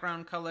their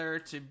background color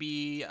to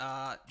be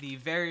the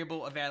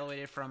variable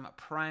evaluated from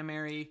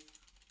primary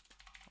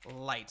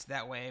light.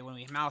 That way, when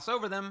we mouse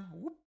over them,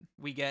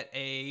 we get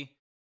a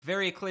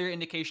very clear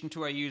indication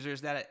to our users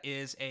that it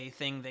is a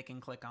thing they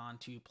can click on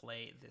to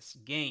play this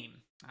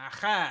game.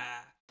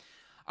 Aha!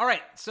 All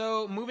right,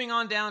 so moving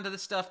on down to the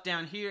stuff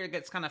down here, it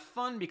gets kind of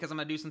fun because I'm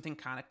going to do something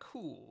kind of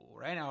cool,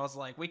 right? I was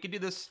like, we could do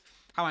this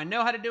how I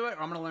know how to do it,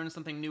 or I'm going to learn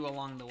something new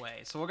along the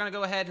way. So we're going to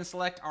go ahead and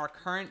select our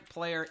current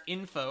player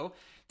info.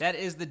 That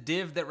is the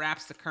div that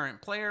wraps the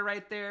current player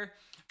right there.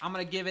 I'm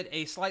going to give it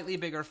a slightly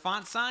bigger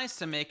font size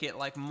to make it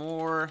like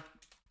more...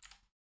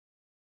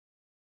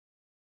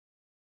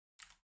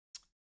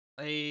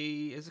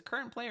 Is it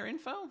current player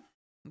info?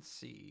 Let's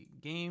see.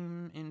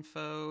 Game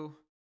info.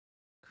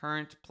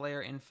 Current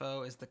player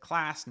info is the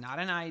class, not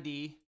an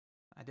ID.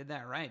 I did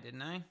that right,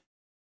 didn't I?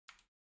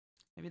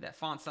 Maybe that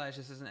font size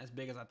just isn't as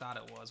big as I thought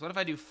it was. What if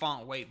I do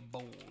font weight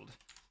bold?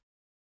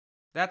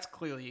 That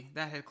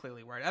had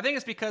clearly worked. I think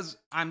it's because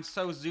I'm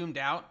so zoomed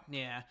out.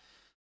 Yeah.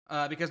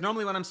 Because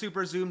normally when I'm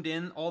super zoomed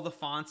in, all the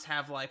fonts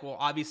have like, well,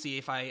 obviously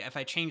if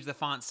I change the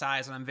font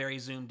size and I'm very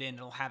zoomed in,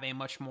 it'll have a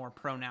much more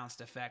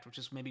pronounced effect, which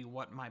is maybe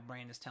what my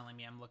brain is telling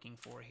me I'm looking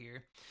for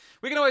here.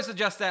 We can always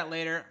adjust that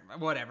later,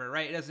 whatever,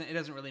 right? It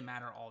doesn't really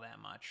matter all that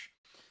much.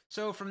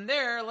 So from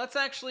there, let's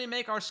actually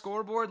make our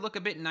scoreboard look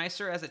a bit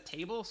nicer as a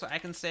table. So I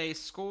can say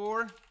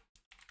scoreboard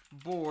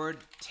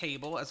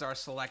table as our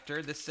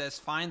selector. This says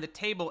find the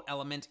table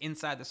element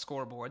inside the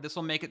scoreboard. This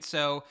will make it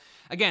so,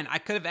 again, I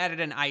could have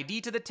added an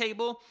ID to the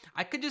table.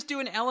 I could just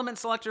do an element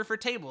selector for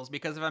tables,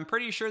 because if I'm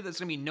pretty sure there's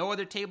going to be no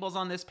other tables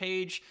on this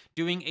page,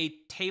 doing a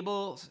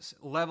table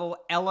level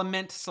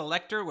element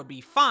selector would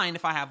be fine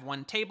if I have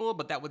one table,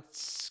 but that would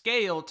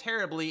scale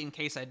terribly in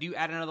case I do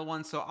add another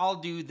one. So I'll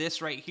do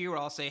this right here where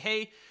I'll say,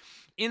 hey,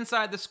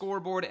 inside the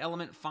scoreboard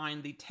element,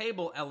 find the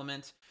table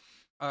element,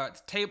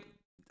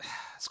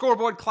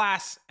 scoreboard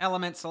class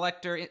element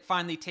selector,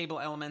 find the table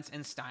elements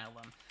and style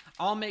them.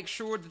 I'll make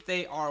sure that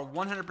they are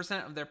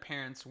 100% of their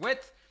parent's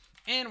width,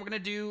 and we're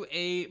going to do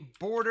a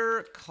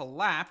border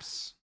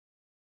collapse.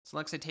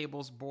 Selects a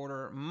table's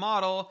border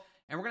model,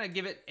 and we're going to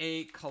give it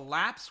a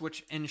collapse,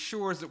 which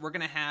ensures that we're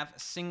going to have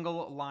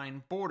single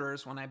line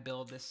borders when I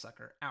build this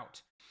sucker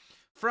out.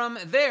 From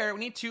there, we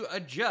need to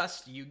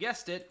adjust, you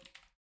guessed it,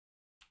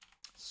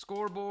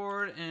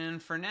 scoreboard,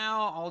 and for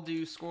now, I'll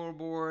do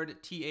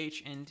scoreboard,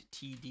 TH, and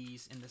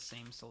TDs in the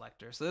same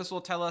selector. So this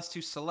will tell us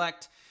to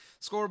select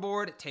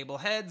scoreboard, table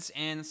heads,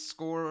 and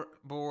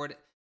scoreboard,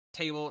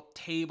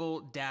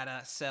 table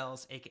data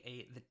cells,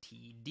 aka the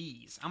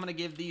TDs. I'm going to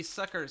give these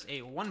suckers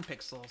a 1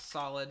 pixel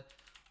solid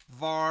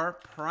var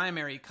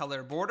primary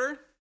color border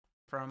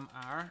from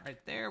our, right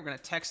there. We're going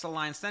to text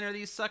align center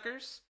these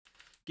suckers,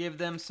 give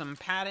them some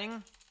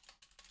padding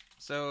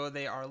so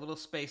they are a little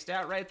spaced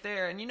out right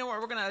there. And you know what?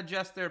 We're going to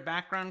adjust their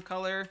background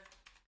color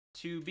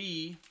to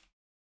be,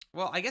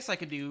 well, I guess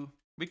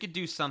we could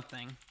do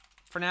something.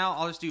 For now,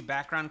 I'll just do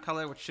background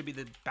color, which should be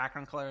the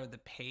background color of the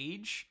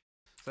page.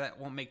 So that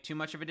won't make too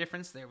much of a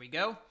difference. There we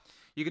go.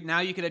 Now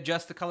you could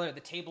adjust the color of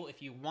the table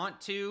if you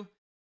want to.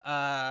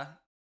 I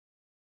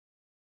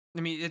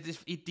mean,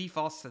 it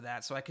defaults to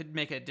that, so I could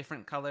make a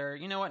different color.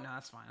 You know what? No,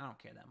 that's fine. I don't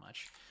care that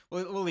much.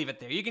 We'll leave it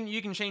there. You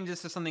can change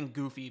this to something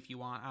goofy if you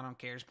want. I don't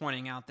care. Just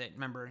pointing out that,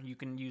 remember, you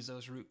can use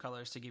those root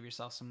colors to give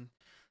yourself some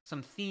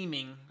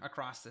theming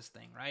across this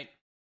thing, right?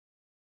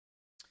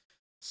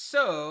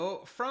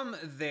 So from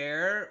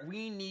there,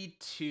 we need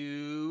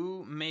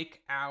to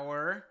make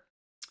our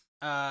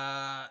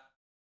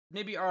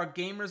maybe our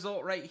game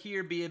result right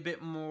here be a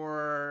bit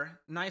more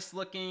nice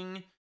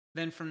looking.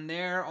 Then from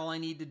there, all I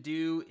need to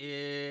do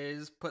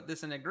is put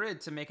this in a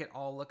grid to make it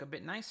all look a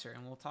bit nicer,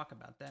 and we'll talk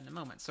about that in a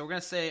moment. So we're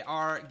going to say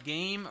our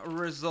game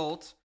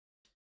result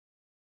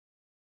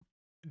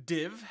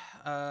div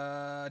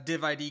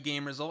ID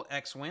game result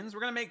X wins. We're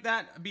going to make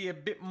that be a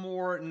bit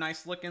more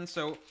nice looking.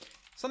 So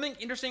something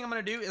interesting I'm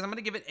going to do is I'm going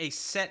to give it a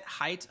set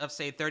height of,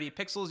 say, 30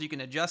 pixels. You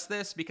can adjust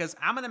this because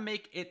I'm going to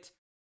make it,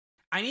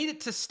 I need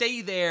it to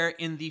stay there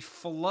in the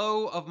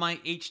flow of my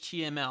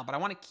HTML, but I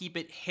want to keep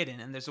it hidden.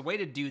 And there's a way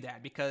to do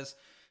that because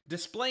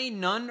display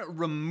none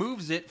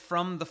removes it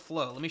from the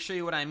flow. Let me show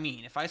you what I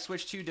mean. If I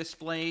switch to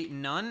display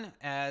none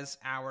as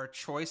our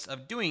choice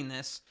of doing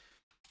this,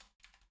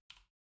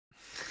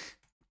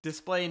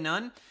 display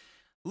none,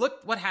 look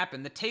what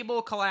happened. The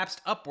table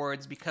collapsed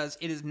upwards because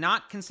it is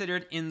not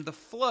considered in the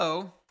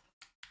flow.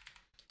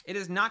 It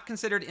is not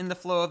considered in the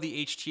flow of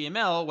the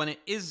HTML when it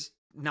is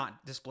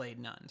not displayed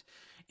none.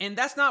 And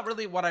that's not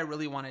really what I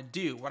really want to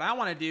do. What I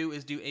want to do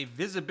is do a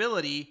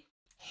visibility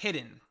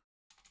hidden.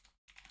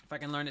 If I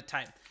can learn to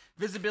type.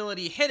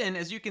 Visibility hidden,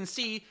 as you can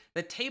see,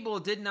 the table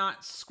did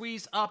not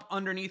squeeze up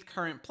underneath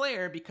current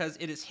player because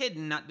it is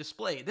hidden, not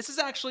displayed. This is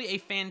actually a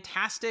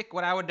fantastic,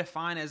 what I would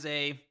define as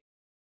a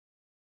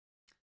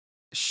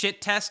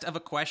shit test of a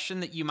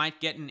question that you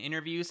might get in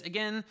interviews.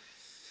 Again,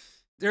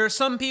 there are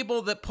some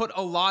people that put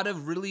a lot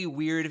of really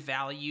weird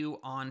value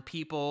on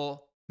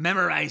people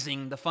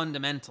memorizing the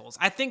fundamentals.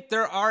 I think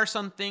there are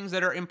some things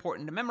that are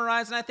important to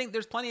memorize, and I think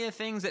there's plenty of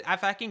things that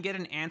if I can get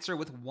an answer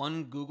with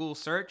one Google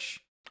search,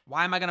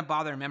 why am I going to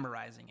bother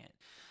memorizing it?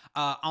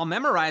 I'll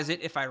memorize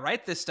it if I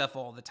write this stuff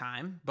all the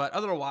time, but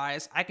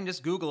otherwise, I can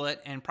just Google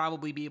it and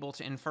probably be able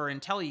to infer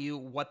and tell you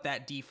what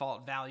that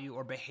default value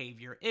or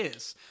behavior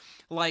is.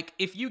 Like,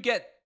 if you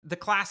get the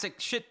classic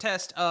shit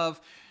test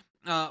of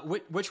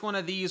which one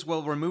of these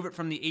will remove it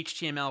from the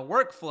HTML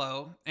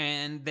workflow,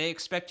 and they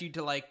expect you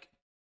to, like,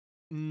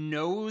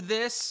 know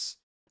this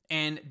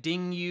and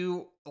ding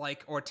you,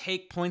 like, or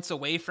take points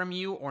away from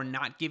you or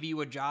not give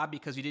you a job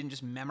because you didn't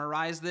just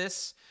memorize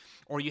this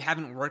or you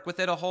haven't worked with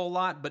it a whole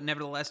lot, but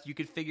nevertheless you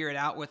could figure it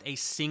out with a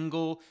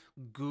single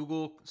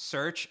Google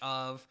search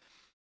of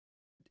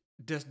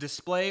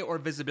display or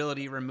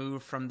visibility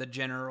removed from the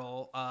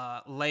general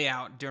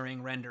layout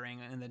during rendering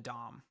in the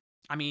DOM.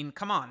 I mean,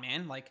 come on,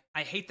 man. Like,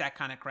 I hate that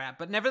kind of crap,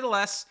 but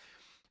nevertheless,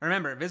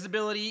 remember,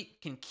 visibility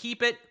can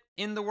keep it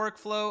in the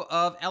workflow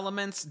of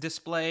elements,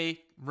 display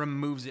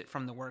removes it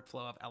from the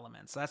workflow of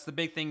elements. So that's the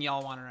big thing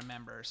y'all want to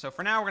remember. So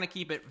for now, we're going to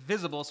keep it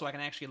visible so I can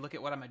actually look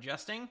at what I'm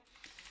adjusting.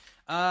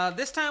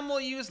 This time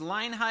we'll use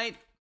line height.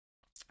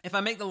 If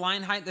I make the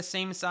line height the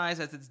same size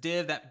as its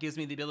div, that gives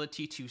me the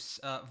ability to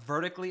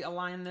vertically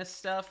align this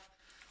stuff.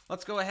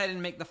 Let's go ahead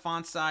and make the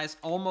font size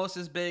almost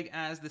as big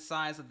as the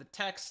size of the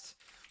text.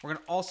 We're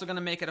also going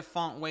to make it a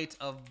font weight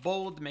of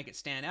bold to make it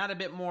stand out a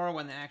bit more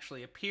when it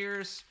actually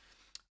appears.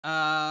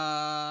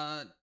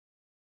 Well,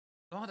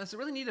 does it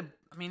really need a,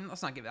 I mean,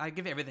 let's not give it, I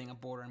give everything a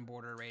border and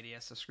border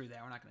radius, so screw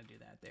that, we're not going to do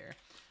that there.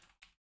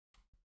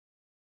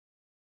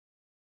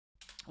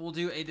 We'll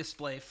do a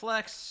display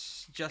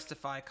flex,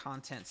 justify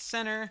content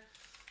center,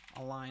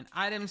 align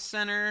item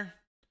center,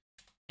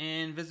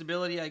 and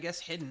visibility, I guess,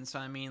 hidden. So,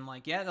 I mean,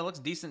 like, yeah, that looks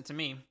decent to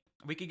me.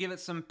 We could give it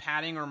some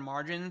padding or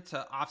margin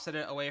to offset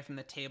it away from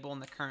the table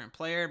and the current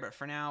player, but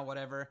for now,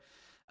 whatever.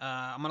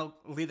 I'm going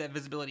to leave that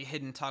visibility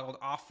hidden toggled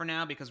off for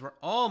now because we're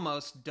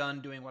almost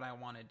done doing what I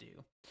want to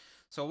do.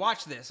 So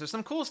watch this. There's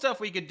some cool stuff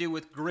we could do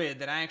with grid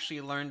that I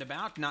actually learned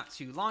about not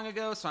too long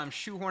ago, so I'm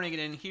shoehorning it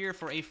in here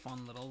for a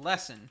fun little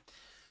lesson.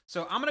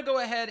 So I'm going to go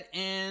ahead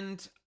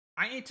and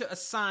I need to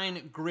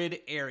assign grid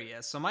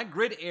area. So my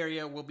grid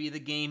area will be the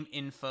game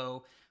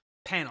info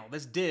panel,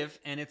 this div,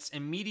 and its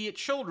immediate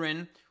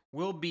children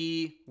will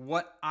be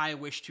what I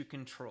wish to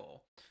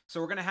control. So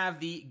we're going to have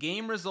the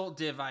game result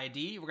div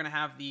ID. We're going to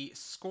have the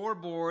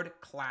scoreboard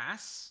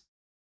class.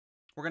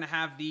 We're going to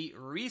have the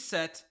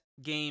reset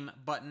game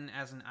button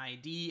as an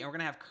ID, and we're going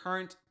to have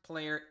current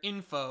player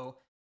info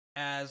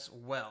as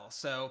well.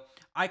 So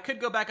I could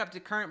go back up to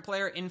current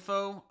player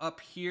info up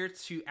here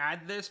to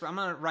add this, but I'm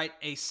going to write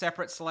a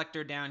separate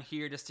selector down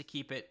here just to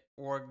keep it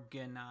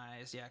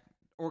organized. Yeah,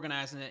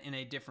 organizing it in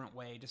a different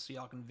way just so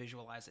y'all can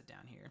visualize it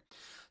down here.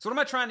 So what am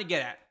I trying to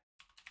get at?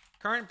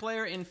 Current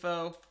player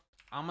info,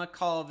 I'm going to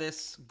call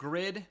this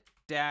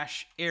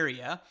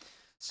grid-area.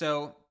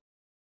 So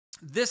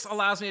this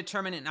allows me to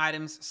determine an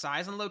item's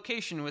size and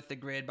location with the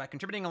grid by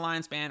contributing a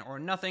line span or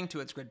nothing to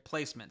its grid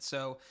placement.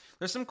 So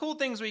there's some cool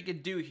things we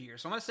could do here.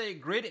 So I'm going to say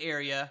grid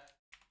area.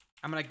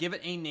 I'm going to give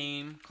it a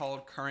name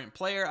called current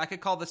player. I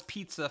could call this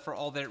pizza for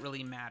all that it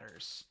really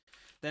matters.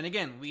 Then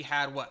again, we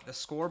had what? The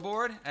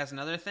scoreboard as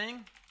another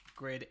thing.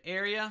 Grid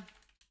area,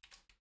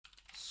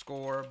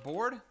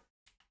 scoreboard,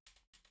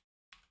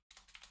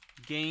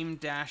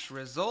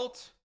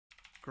 game-result,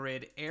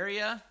 grid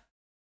area,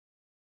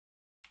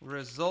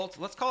 result.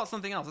 Let's call it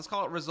something else. Let's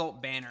call it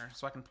result banner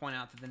so I can point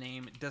out that the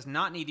name does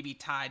not need to be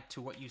tied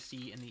to what you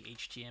see in the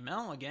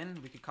HTML. Again,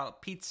 we could call it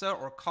pizza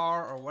or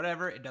car or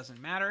whatever. It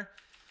doesn't matter.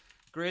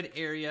 Grid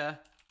area,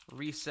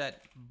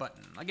 reset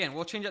button. Again,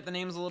 we'll change up the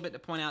names a little bit to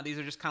point out these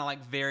are just kind of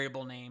like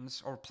variable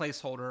names or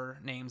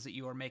placeholder names that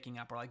you are making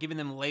up, or like giving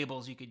them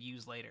labels you could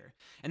use later.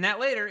 And that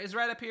later is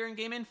right up here in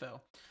game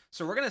info.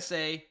 So we're going to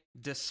say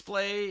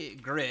display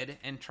grid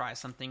and try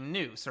something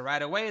new. So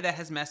right away that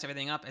has messed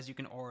everything up, as you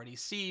can already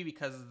see,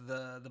 because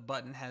the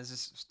button has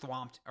just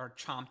thwomped or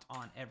chomped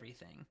on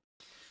everything.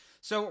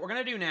 So what we're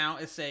going to do now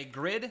is say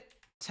grid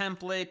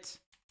template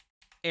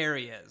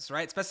areas,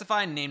 right?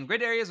 Specify named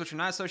grid areas which are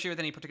not associated with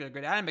any particular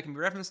grid item but can be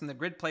referenced in the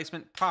grid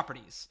placement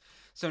properties.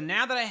 So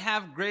now that I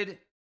have grid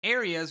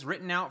areas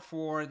written out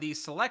for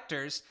these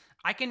selectors,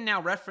 I can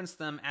now reference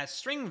them as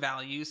string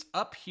values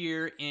up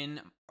here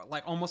in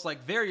like almost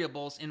like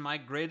variables in my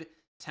grid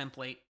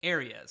template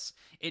areas.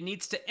 It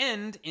needs to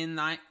end in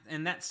that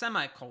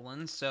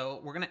semicolon,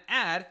 so we're going to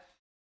add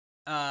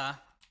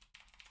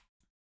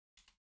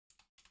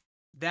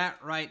that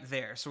right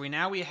there. So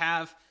now we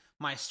have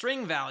my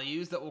string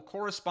values that will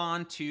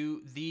correspond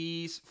to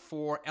these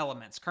four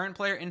elements: current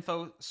player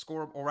info,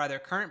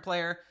 current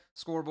player,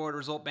 scoreboard,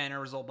 result banner,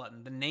 result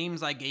button, the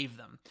names I gave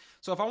them.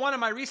 So if I wanted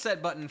my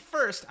reset button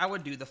first, I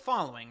would do the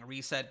following: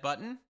 reset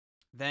button,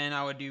 then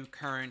I would do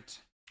current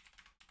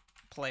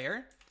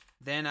player,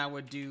 then I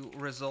would do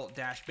result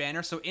dash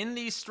banner. So in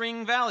these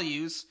string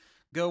values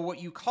go what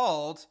you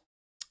called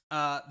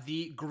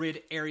the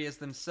grid areas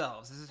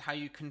themselves. This is how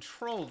you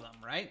control them,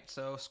 right?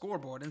 So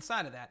scoreboard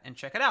inside of that, and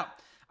check it out.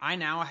 I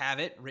now have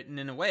it written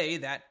in a way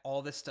that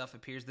all this stuff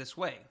appears this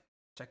way.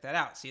 Check that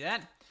out. See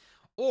that?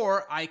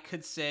 Or I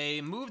could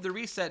say move the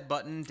reset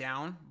button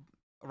down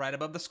right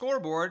above the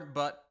scoreboard,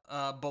 but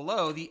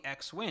below the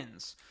X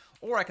wins.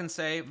 Or I can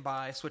say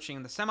by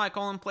switching the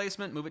semicolon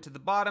placement, move it to the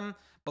bottom,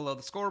 below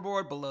the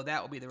scoreboard. Below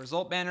that will be the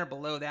result banner.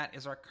 Below that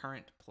is our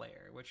current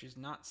player, which is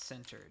not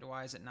centered.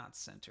 Why is it not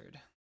centered?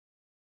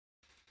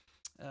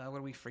 What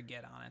do we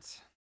forget on it?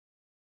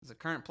 Is it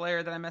current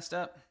player that I messed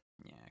up?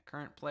 Yeah,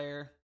 current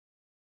player.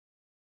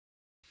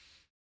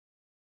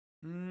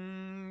 I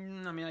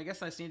mean, I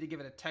guess I just need to give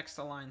it a text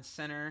align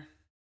center.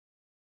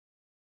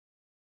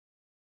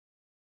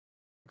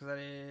 Because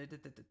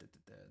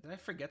did I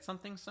forget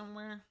something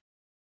somewhere?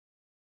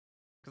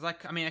 Because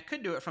I mean, I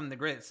could do it from the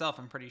grid itself,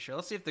 I'm pretty sure.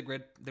 Let's see if the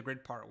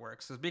grid part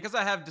works. So because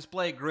I have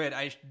display grid,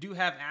 I do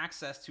have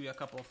access to a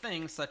couple of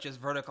things, such as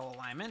vertical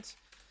alignment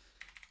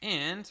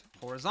and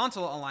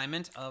horizontal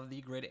alignment of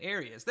the grid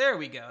areas. There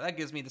we go. That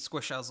gives me the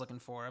squish I was looking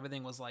for.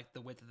 Everything was like the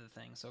width of the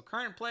thing. So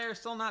current player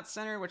still not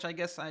center, which I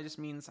guess just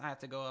means I have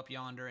to go up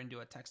yonder and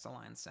do a text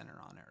align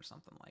center on it or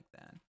something like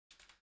that.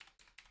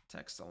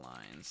 Text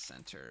align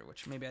center,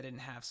 which maybe I didn't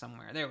have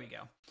somewhere. There we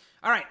go.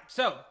 All right,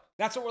 so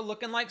that's what we're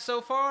looking like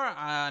so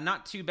far.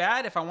 Not too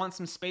bad. If I want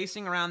some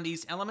spacing around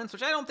these elements,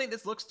 which I don't think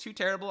this looks too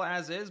terrible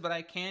as is, but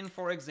I can,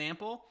 for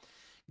example,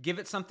 give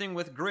it something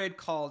with grid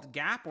called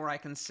gap, where I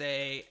can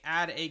say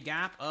add a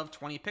gap of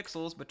 20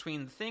 pixels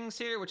between the things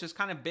here, which is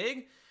kind of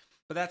big,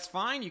 but that's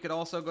fine. You could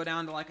also go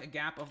down to like a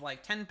gap of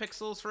like 10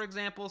 pixels, for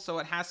example, so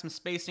it has some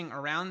spacing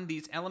around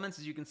these elements.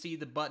 As you can see,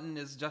 the button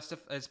is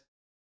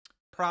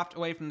propped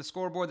away from the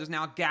scoreboard. There's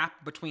now a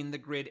gap between the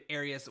grid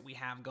areas that we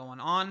have going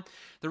on.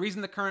 The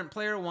reason the current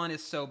player one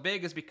is so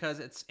big is because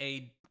it's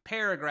a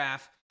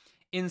paragraph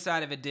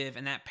inside of a div,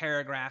 and that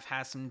paragraph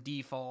has some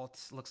default,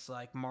 looks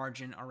like,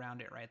 margin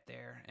around it right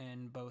there,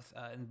 and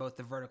both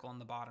the vertical and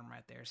the bottom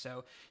right there.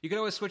 So you could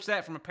always switch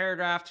that from a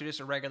paragraph to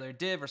just a regular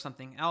div or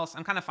something else.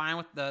 I'm kind of fine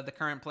with the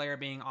current player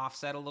being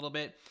offset a little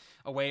bit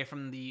away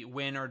from the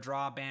win or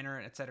draw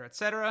banner, etc.,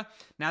 etc.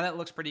 Now that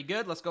looks pretty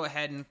good. Let's go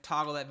ahead and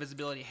toggle that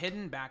visibility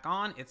hidden back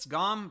on. It's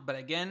gone, but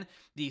again,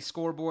 the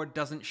scoreboard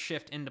doesn't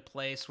shift into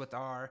place with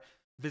our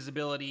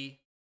visibility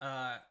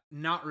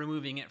not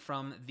removing it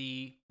from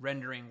the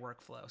rendering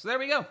workflow. So there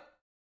we go.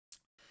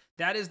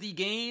 That is the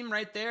game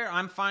right there.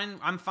 I'm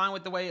fine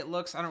with the way it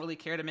looks. I don't really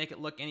care to make it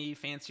look any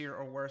fancier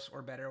or worse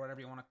or better,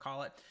 whatever you want to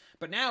call it.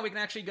 But now we can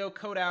actually go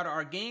code out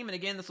our game. And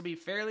again, this will be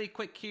fairly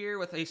quick here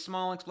with a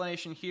small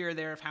explanation here or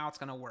there of how it's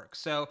going to work.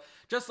 So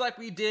just like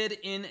we did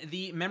in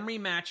the memory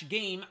match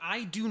game,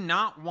 I do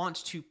not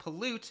want to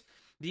pollute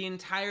the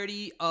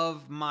entirety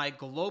of my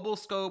global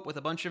scope with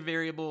a bunch of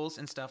variables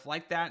and stuff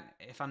like that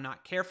if I'm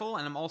not careful.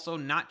 And I'm also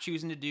not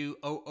choosing to do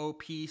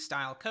OOP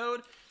style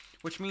code,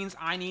 which means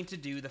I need to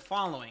do the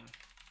following.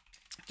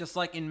 Just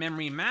like in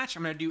memory match,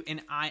 I'm going to do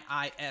an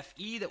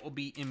IIFE that will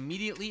be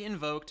immediately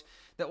invoked,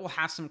 that will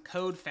have some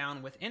code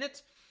found within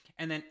it.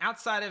 And then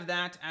outside of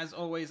that, as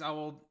always, I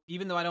will,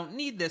 even though I don't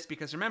need this,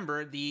 because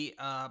remember, the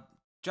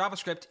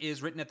JavaScript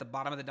is written at the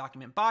bottom of the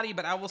document body,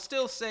 but I will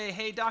still say,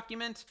 hey,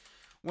 document,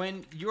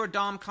 when your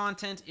DOM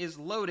content is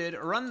loaded,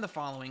 run the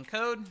following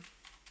code,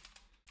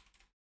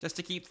 just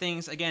to keep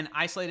things, again,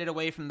 isolated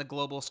away from the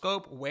global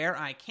scope where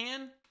I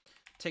can.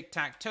 Tic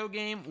Tac Toe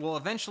game will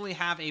eventually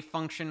have a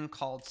function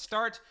called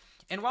start.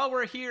 And while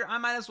we're here, I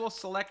might as well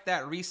select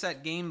that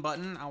reset game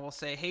button. I will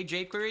say, hey,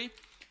 jQuery,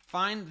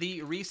 find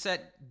the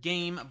reset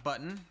game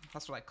button.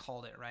 That's what I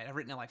called it, right? I've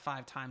written it like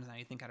 5 times now.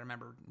 You think I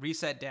remember.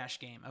 Reset dash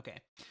game. Okay.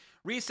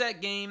 Reset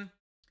game,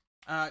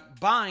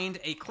 bind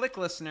a click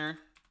listener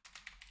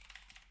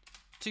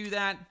to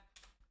that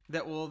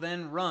will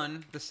then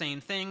run the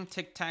same thing,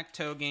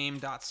 tic-tac-toe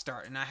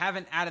game.start. And I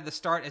haven't added the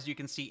start, as you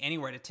can see,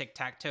 anywhere to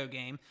tic-tac-toe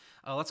game.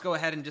 Let's go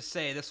ahead and just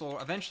say this will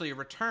eventually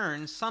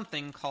return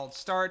something called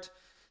start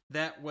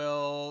that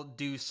will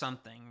do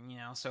something, you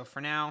know. So for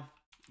now,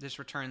 this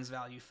returns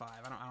value 5.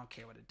 I don't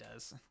care what it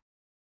does.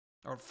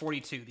 Or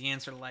 42, the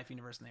answer to life,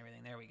 universe, and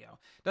everything. There we go.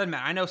 Doesn't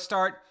matter. I know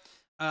start,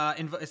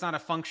 it's not a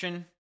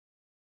function.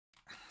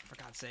 For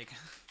God's sake.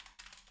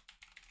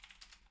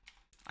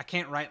 I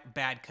can't write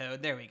bad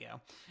code. There we go.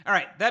 All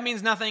right, that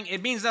means nothing.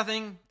 It means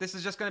nothing. This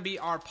is just going to be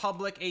our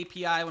public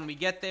API when we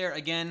get there.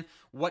 Again,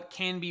 what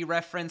can be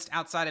referenced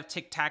outside of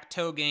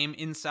tic-tac-toe game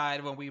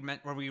inside when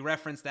we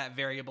reference that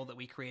variable that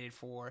we created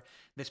for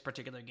this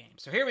particular game.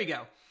 So here we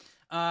go.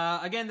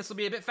 Again, this will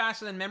be a bit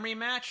faster than memory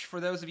match for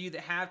those of you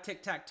that have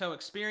tic-tac-toe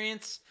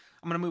experience.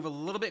 I'm going to move a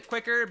little bit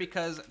quicker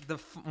because the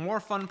more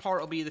fun part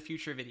will be the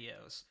future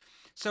videos.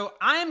 So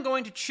I'm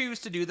going to choose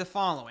to do the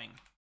following.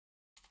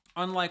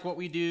 Unlike what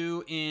we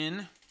do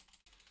in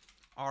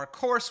our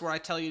course where I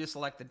tell you to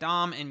select the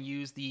DOM and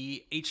use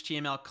the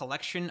HTML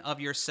collection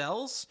of your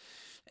cells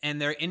and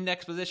their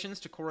index positions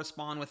to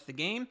correspond with the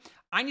game,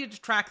 I need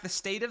to track the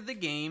state of the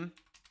game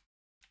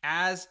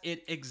as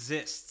it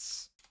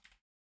exists.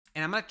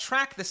 And I'm going to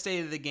track the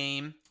state of the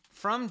game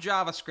from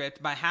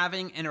JavaScript by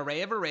having an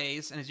array of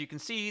arrays. And as you can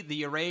see,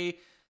 the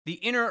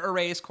inner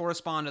arrays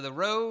correspond to the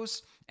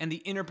rows, and the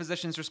inner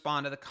positions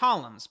respond to the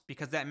columns,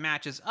 because that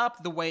matches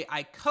up the way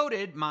I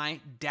coded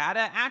my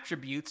data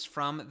attributes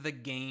from the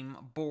game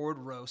board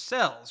row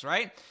cells,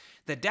 right?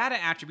 The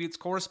data attributes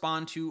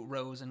correspond to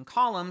rows and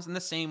columns in the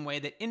same way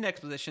that index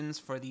positions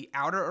for the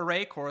outer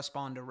array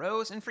correspond to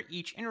rows, and for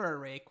each inner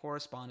array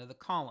correspond to the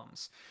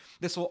columns.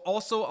 This will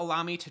also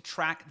allow me to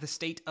track the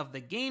state of the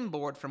game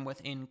board from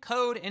within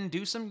code and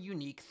do some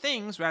unique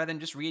things rather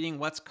than just reading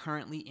what's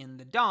currently in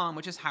the DOM,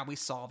 which is how we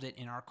solved it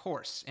in our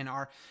course. In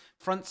our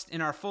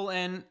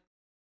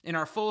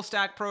full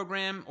stack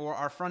program or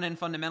our front end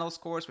fundamentals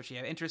course, which you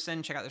have interest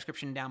in, check out the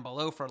description down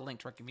below for a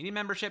link to our community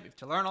membership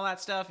to learn all that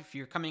stuff. If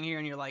you're coming here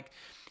and you're like,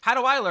 how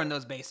do I learn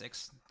those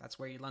basics? That's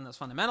where you learn those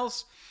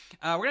fundamentals.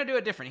 We're going to do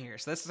it different here.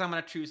 So this is how I'm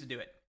going to choose to do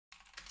it.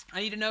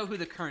 I need to know who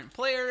the current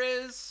player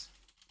is.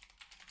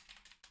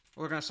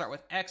 We're going to start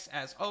with X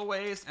as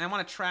always. And I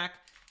want to track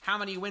how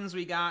many wins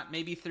we got,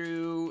 maybe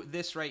through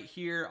this right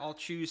here. I'll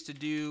choose to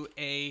do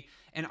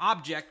an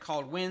object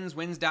called wins,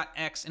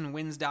 wins.x and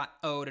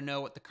wins.o to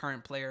know what the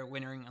current player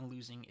winning and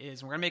losing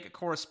is. And we're going to make it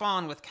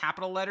correspond with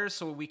capital letters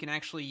so we can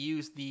actually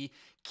use the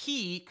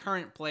key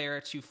current player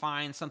to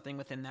find something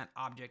within that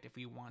object if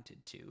we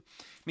wanted to.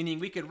 Meaning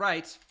we could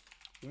write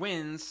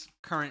wins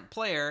current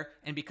player,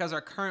 and because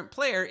our current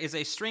player is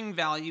a string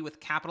value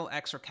with capital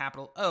X or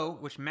capital O,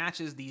 which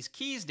matches these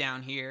keys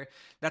down here,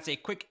 that's a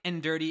quick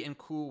and dirty and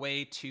cool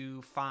way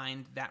to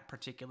find that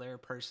particular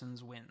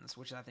person's wins,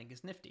 which I think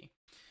is nifty.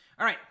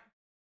 All right,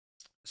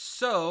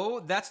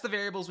 so that's the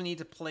variables we need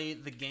to play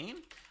the game.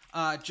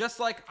 Just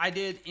like I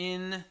did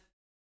in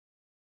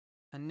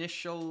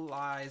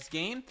initialize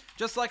game.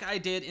 Just like I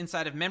did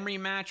inside of memory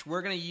match,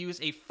 we're going to use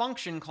a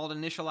function called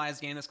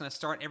initialize game that's going to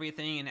start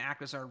everything and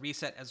act as our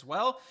reset as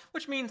well,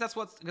 which means that's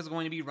what is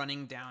going to be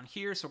running down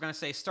here. So we're going to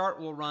say start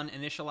will run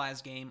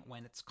initialize game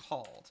when it's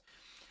called.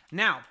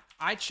 Now,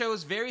 I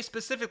chose very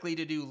specifically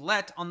to do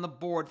let on the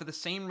board for the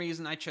same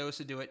reason I chose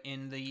to do it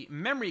in the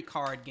memory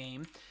card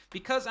game,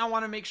 because I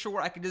want to make sure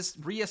I could just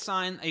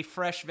reassign a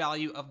fresh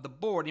value of the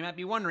board. You might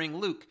be wondering,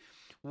 Luke,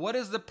 what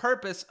is the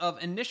purpose of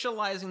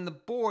initializing the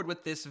board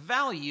with this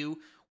value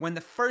when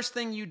the first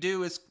thing you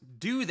do is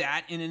do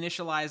that in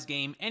initialize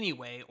game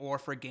anyway, or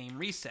for game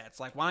resets?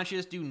 Like, why don't you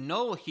just do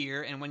null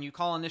here, and when you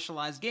call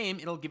initialize game,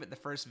 it'll give it the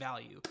first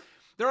value.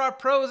 There are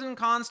pros and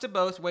cons to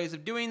both ways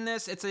of doing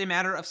this. It's a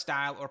matter of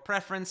style or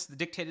preference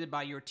dictated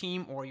by your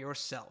team or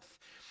yourself.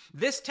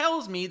 This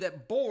tells me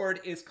that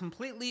board is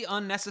completely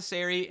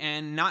unnecessary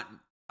and not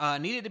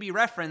needed to be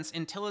referenced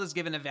until it is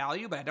given a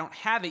value, but I don't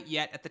have it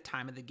yet at the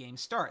time of the game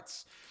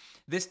starts.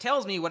 This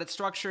tells me what its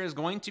structure is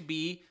going to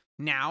be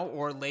now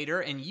or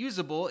later and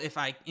usable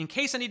in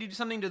case I need to do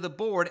something to the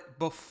board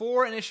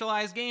before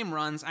initialize game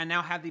runs, I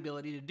now have the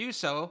ability to do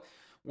so,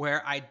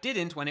 where I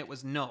didn't when it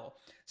was null.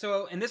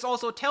 So, and this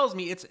also tells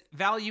me its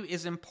value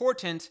is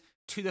important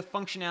to the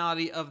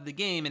functionality of the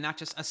game and not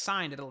just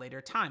assigned at a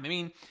later time. I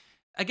mean,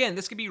 again,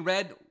 this could be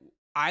read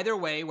either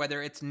way,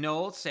 whether it's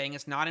null, saying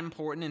it's not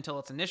important until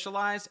it's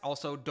initialized.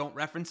 Also, don't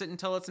reference it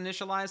until it's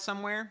initialized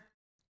somewhere,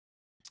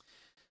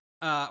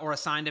 or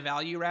assigned a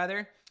value,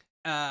 rather.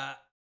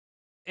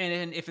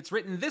 And if it's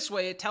written this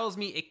way, it tells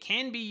me it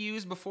can be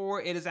used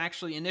before it is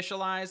actually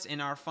initialized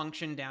in our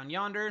function down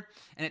yonder,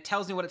 and it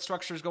tells me what its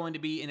structure is going to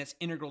be, and it's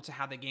integral to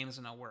how the game is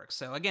going to work.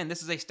 So again,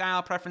 this is a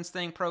style preference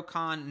thing, pro,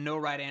 con, no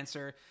right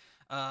answer.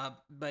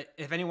 But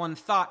if anyone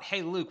thought,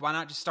 hey, Luke, why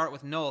not just start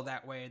with null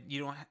that way?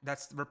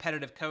 That's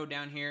repetitive code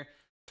down here.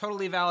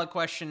 Totally valid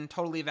question,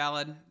 totally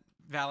valid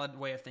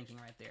way of thinking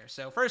right there.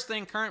 So first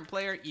thing, current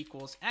player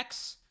equals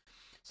X.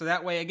 So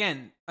that way,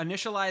 again,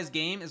 initialize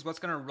game is what's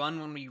going to run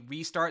when we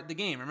restart the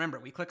game.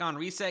 Remember, we click on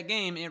reset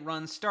game, it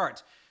runs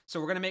start. So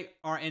we're going to make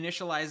our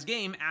initialize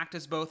game act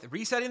as both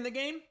resetting the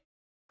game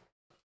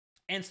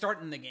and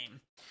starting the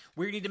game.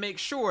 We need to make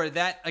sure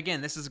that,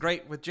 again, this is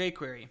great with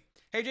jQuery.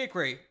 Hey,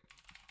 jQuery,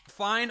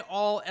 find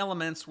all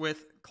elements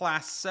with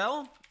class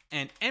cell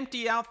and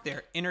empty out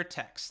their inner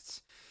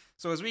texts.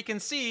 So as we can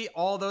see,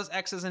 all those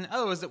X's and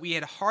O's that we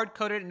had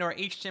hard-coded into our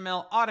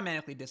HTML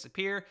automatically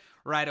disappear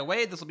right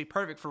away. This will be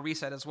perfect for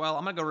reset as well.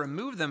 I'm going to go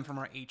remove them from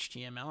our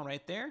HTML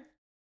right there.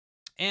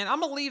 And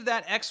I'm going to leave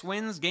that X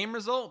wins game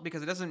result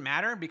because it doesn't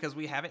matter because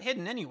we have it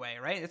hidden anyway,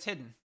 right? It's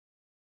hidden.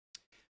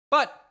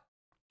 But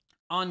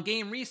on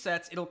game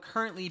resets, it'll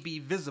currently be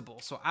visible.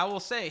 So I will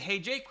say, hey,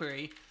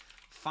 jQuery,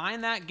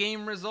 find that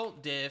game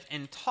result div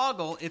and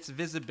toggle its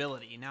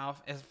visibility. Now,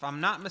 if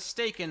I'm not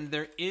mistaken,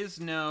 there is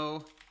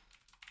no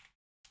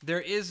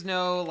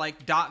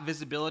like dot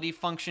visibility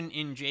function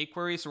in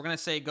jQuery. So we're going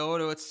to say go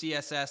to its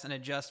CSS and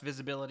adjust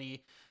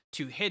visibility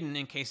to hidden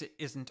in case it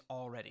isn't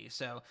already.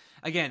 So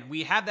again,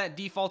 we have that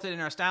defaulted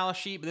in our style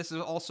sheet, but this is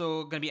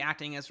also going to be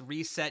acting as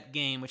reset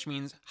game, which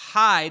means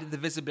hide the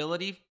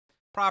visibility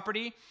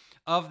property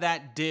of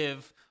that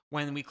div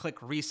when we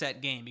click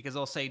reset game, because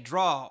it'll say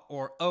draw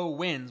or O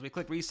wins. We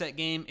click reset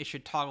game, it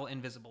should toggle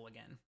invisible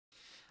again.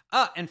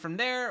 And from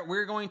there,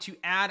 we're going to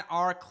add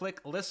our click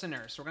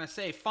listener. So we're going to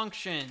say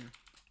function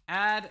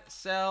add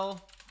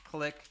cell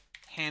click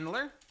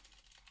handler,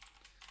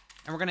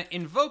 and we're going to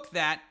invoke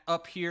that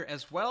up here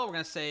as well. We're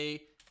going to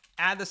say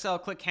add the cell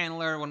click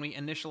handler when we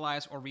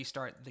initialize or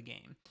restart the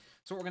game.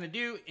 So what we're going to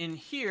do in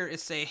here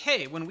is say,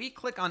 hey, when we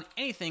click on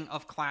anything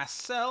of class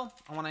cell,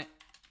 I want to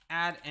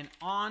add an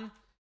on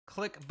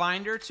click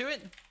binder to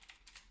it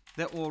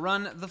that will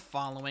run the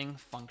following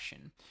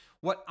function.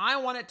 What I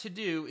want it to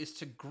do is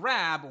to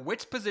grab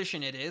which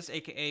position it is,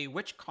 aka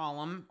which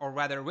column, or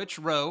rather which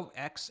row,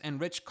 X, and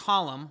which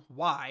column,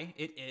 Y,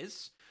 it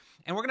is,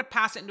 and we're going to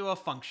pass it into a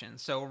function.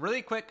 So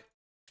really quick,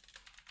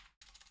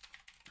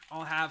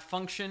 I'll have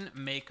function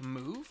make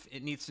move.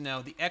 It needs to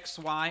know the X,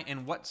 Y,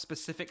 and what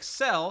specific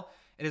cell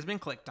it has been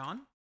clicked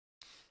on.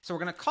 So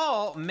we're going to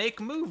call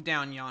make move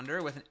down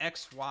yonder with an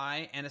X,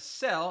 Y, and a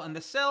cell, and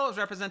the cell is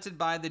represented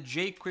by the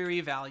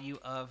jQuery value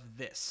of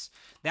this.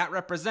 That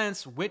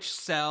represents which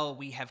cell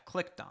we have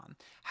clicked on.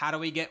 How do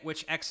we get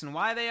which X and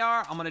Y they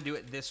are? I'm going to do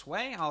it this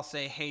way. I'll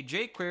say, hey,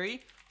 jQuery,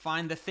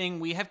 find the thing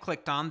we have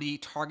clicked on, the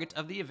target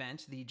of the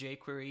event, the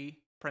jQuery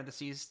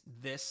parentheses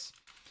this.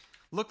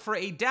 Look for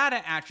a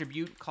data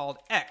attribute called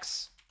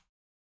X.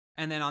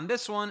 And then on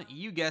this one,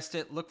 you guessed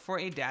it, look for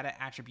a data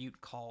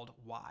attribute called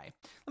Y.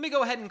 Let me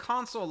go ahead and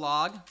console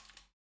log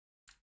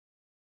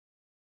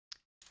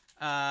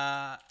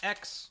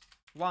X,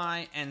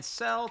 Y, and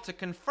cell to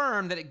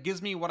confirm that it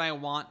gives me what I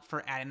want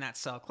for adding that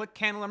cell click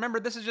handler. Remember,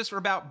 this is just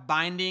about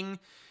binding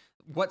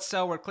what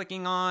cell we're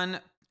clicking on,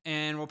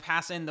 and we'll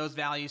pass in those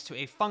values to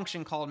a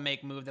function called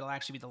make move that'll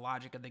actually be the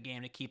logic of the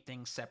game to keep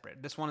things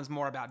separate. This one is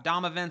more about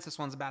DOM events. This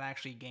one's about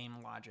actually game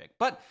logic.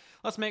 But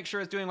let's make sure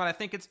it's doing what I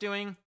think it's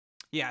doing.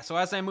 Yeah, so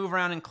as I move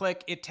around and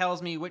click, it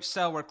tells me which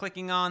cell we're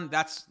clicking on.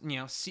 That's,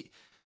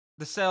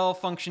 the cell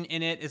function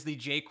in it is the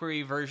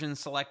jQuery version,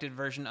 selected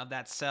version of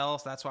that cell.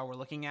 So that's why we're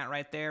looking at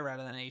right there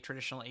rather than a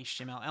traditional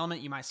HTML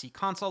element. You might see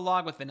console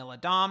log with vanilla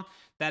DOM.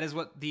 That is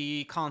what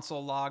the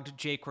console logged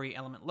jQuery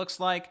element looks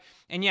like.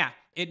 And yeah,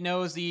 it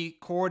knows the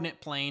coordinate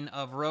plane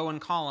of row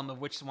and column of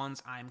which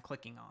ones I'm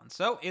clicking on.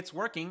 So it's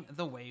working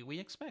the way we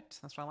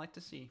expect. That's what I like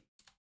to see.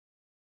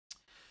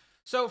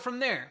 So from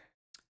there,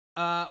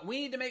 we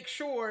need to make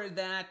sure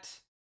that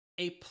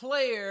a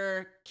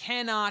player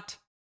cannot...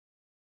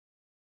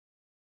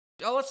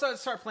 Oh, let's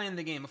start playing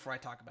the game before I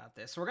talk about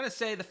this. So we're going to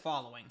say the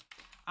following.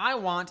 I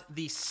want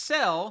the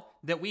cell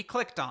that we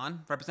clicked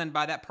on, represented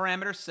by that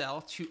parameter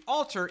cell, to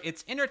alter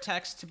its inner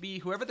text to be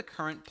whoever the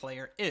current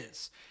player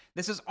is.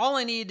 This is all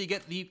I need to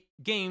get the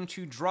game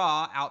to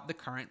draw out the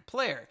current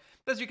player.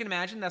 But as you can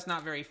imagine, that's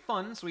not very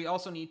fun, so we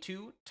also need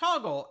to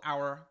toggle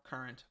our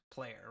current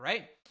player,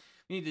 right?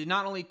 We need to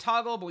not only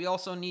toggle, but we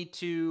also need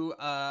to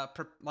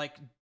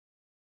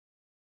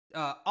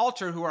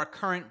alter who our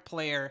current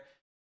player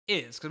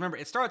is. Because remember,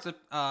 it starts with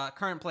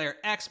current player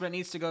X, but it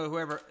needs to go to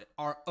whoever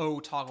our O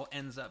toggle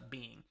ends up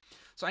being.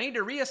 So I need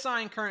to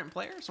reassign current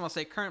player. So I'll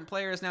say current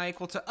player is now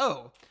equal to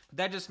O.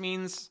 That just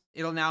means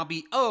it'll now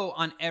be O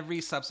on every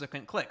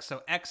subsequent click.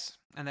 So X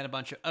and then a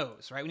bunch of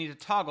O's, right? We need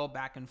to toggle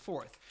back and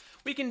forth.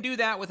 We can do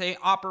that with an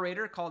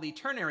operator called the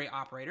ternary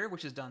operator,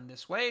 which is done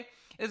this way.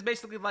 It's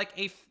basically like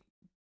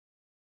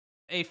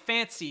a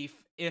fancy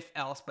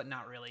if-else, but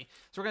not really.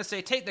 So we're going to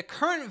say take the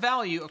current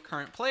value of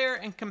current player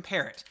and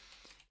compare it.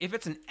 If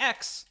it's an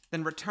X,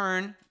 then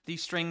return the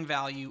string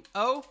value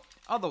O.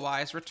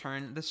 Otherwise,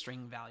 return the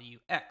string value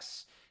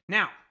X.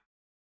 Now,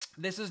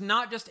 this is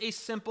not just a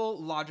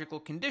simple logical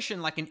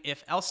condition like an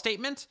if-else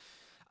statement.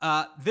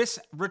 This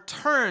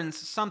returns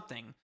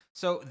something.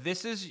 So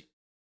this is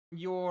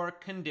your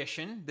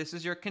condition. This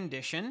is your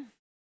condition.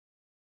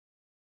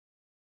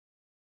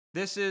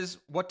 This is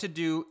what to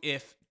do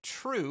if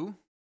true.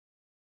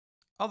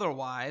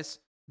 Otherwise,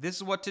 this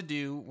is what to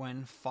do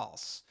when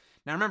false.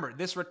 Now remember,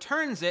 this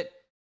returns it,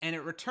 and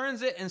it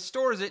returns it and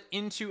stores it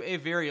into a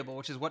variable,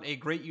 which is what a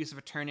great use of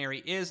a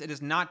ternary is. It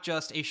is not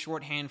just a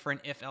shorthand for an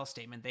if-else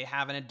statement. They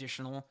have an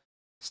additional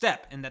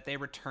step in that they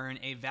return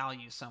a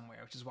value somewhere,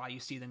 which is why you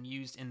see them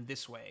used in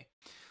this way.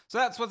 So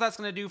that's what that's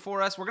going to do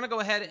for us. We're going to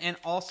go ahead and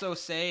also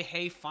say,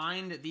 hey,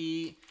 find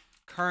the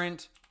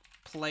current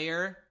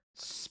player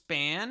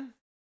span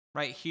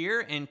right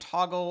here and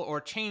toggle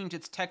or change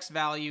its text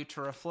value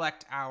to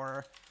reflect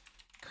our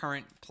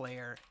current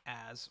player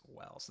as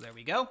well. So there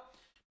we go.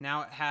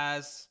 Now it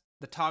has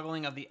the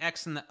toggling of the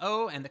X and the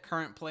O, and the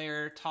current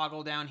player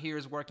toggle down here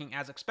is working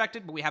as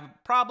expected, but we have a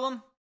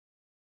problem.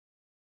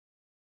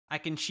 I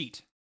can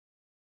cheat.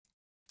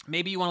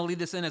 Maybe you want to leave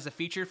this in as a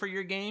feature for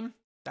your game.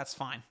 That's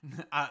fine.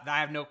 I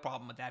have no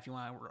problem with that if you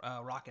want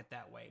to rock it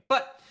that way.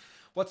 But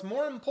what's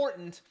more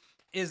important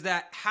is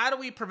that how do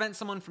we prevent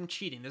someone from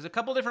cheating? There's a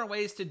couple different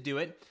ways to do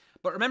it,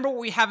 but remember what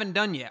we haven't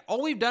done yet.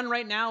 All we've done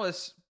right now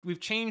is we've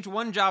changed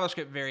one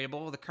JavaScript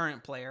variable, the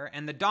current player,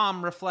 and the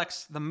DOM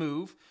reflects the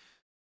move,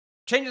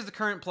 changes the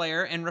current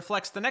player, and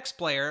reflects the next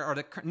player, or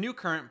the new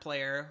current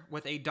player,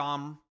 with a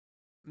DOM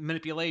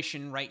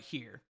manipulation right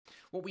here.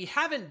 What we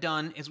haven't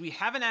done is we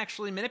haven't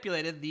actually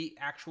manipulated the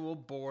actual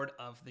board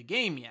of the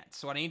game yet.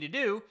 So what I need to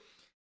do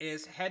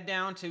is head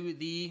down to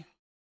the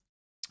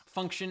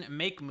function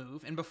make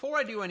move, and before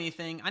I do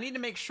anything, I need to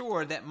make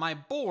sure that my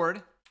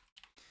board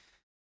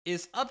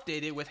is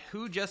updated with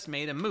who just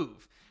made a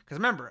move. Because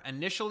remember,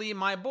 initially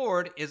my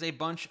board is a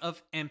bunch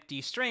of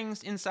empty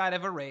strings inside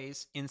of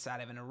arrays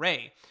inside of an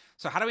array.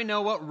 So how do we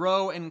know what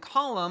row and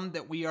column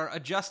that we are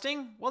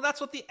adjusting? Well,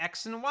 that's what the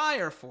X and Y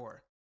are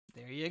for.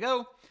 There you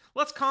go.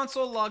 Let's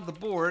console log the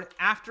board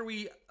after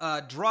we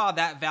draw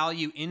that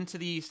value into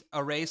the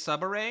array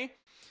subarray.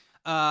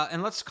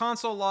 And let's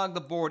console log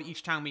the board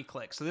each time we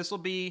click. So this will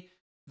be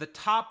the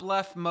top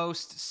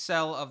leftmost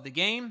cell of the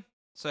game.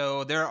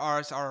 So there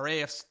are our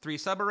array of 3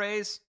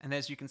 subarrays, and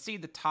as you can see,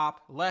 the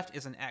top left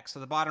is an X. So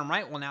the bottom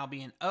right will now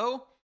be an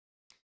O.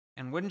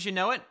 And wouldn't you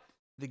know it,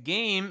 the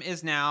game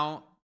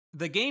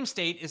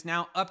state is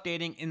now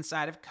updating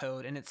inside of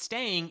code, and it's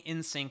staying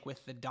in sync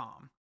with the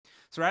DOM.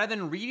 So rather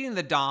than reading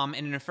the DOM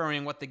and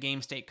inferring what the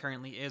game state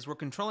currently is, we're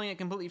controlling it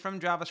completely from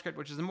JavaScript,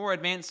 which is a more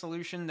advanced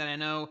solution than I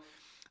know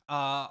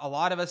a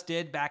lot of us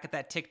did back at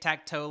that Tic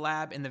Tac Toe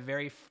lab in the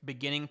very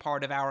beginning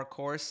part of our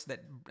course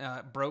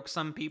that broke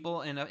some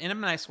people in a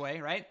nice way,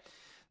 right?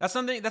 That's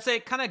a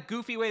kind of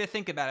goofy way to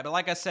think about it. But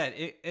like I said,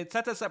 it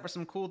sets us up for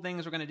some cool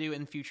things we're going to do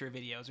in future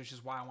videos, which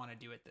is why I want to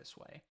do it this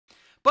way.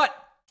 But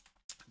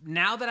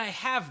now that I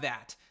have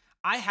that,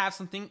 I have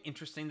something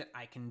interesting that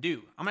I can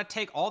do. I'm going to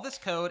take all this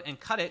code and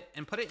cut it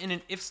and put it in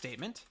an if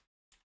statement,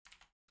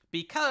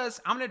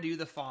 because I'm going to do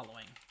the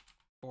following.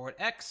 Board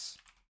X,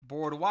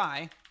 board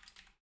Y.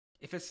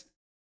 If it's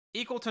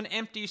equal to an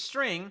empty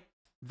string,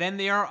 then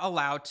they are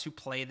allowed to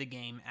play the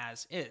game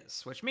as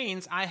is, which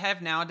means I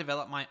have now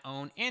developed my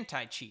own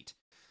anti-cheat.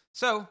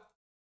 So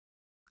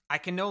I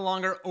can no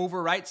longer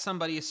overwrite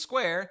somebody's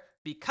square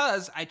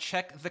because I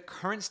check the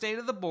current state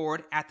of the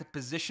board at the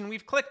position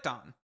we've clicked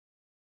on.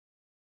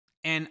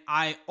 And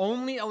I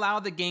only allow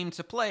the game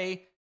to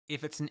play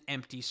if it's an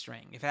empty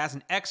string. If it has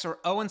an X or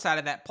O inside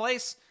of that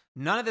place,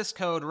 none of this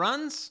code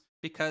runs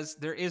because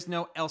there is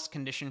no else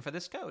condition for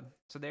this code.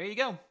 So there you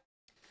go.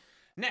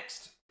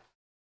 Next,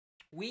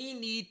 we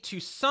need to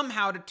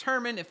somehow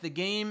determine if the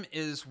game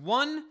is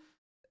won,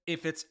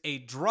 if it's a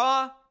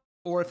draw,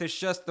 or if it's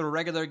just the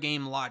regular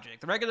game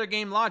logic. The regular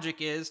game logic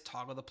is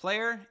toggle the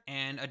player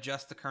and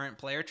adjust the current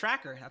player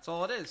tracker. That's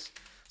all it is.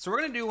 So we're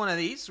going to do one of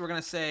these. We're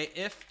going to say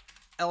if,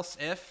 else.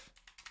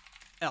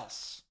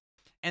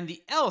 And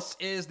the else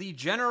is the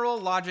general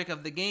logic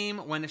of the game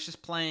when it's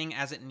just playing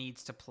as it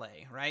needs to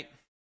play, right?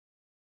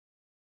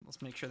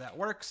 Let's make sure that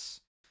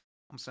works.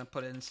 I'm just going to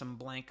put in some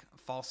blank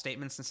false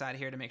statements inside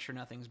here to make sure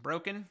nothing's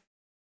broken.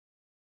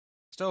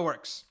 Still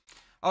works.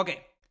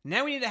 Okay,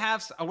 now we need to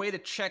have a way to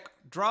check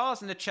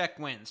draws and to check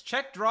wins.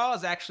 Check draw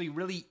is actually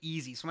really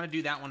easy, so I'm going to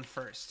do that one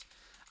first.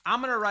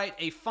 I'm going to write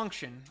a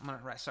function.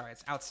 Sorry,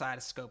 it's outside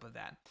the scope of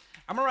that.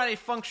 I'm going to write a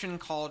function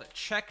called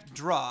check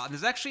draw. And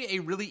there's actually a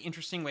really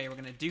interesting way we're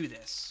going to do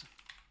this.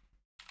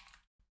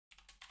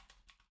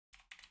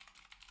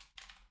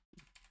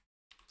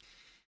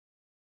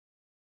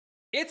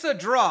 It's a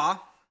draw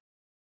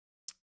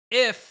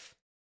if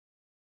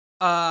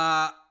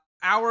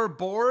our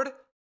board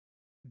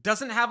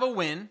doesn't have a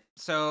win.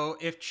 So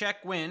if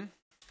check win,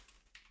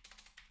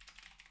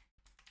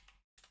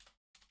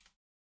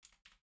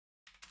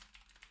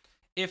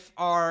 if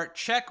our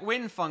check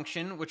win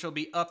function, which will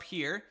be up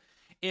here,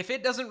 if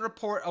it doesn't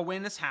report a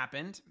win has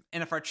happened,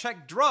 and if our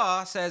check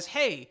draw says,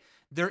 hey,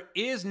 there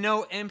is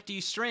no empty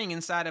string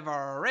inside of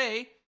our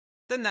array,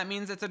 then that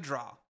means it's a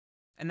draw.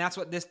 And that's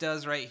what this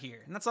does right here.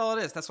 And that's all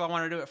it is. That's why I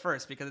want to do it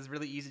first, because it's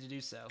really easy to do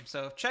so.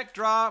 So if check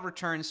draw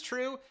returns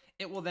true,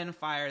 it will then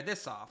fire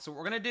this off. So what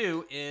we're going to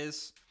do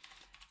is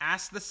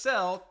ask the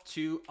cell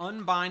to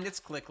unbind its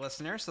click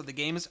listener. So the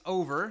game is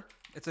over.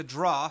 It's a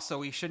draw, so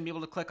we shouldn't be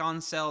able to click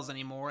on cells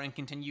anymore and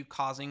continue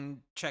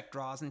causing check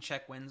draws and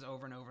check wins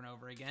over and over and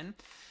over again.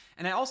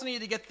 And I also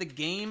need to get the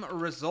game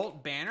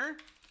result banner,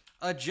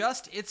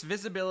 adjust its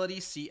visibility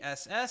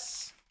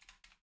CSS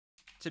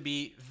to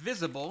be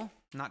visible,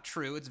 not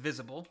true, it's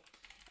visible,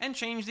 and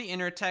change the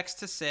inner text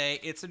to say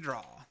it's a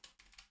draw.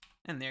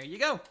 And there you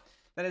go.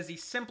 That is the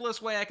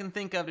simplest way I can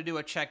think of to do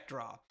a check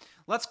draw.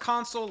 Let's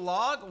console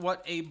log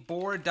what a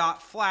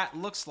board.flat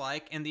looks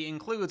like, and the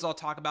includes I'll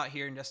talk about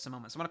here in just a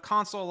moment. So I'm going to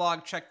console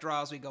log check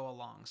draw as we go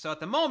along. So at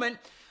the moment,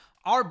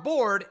 our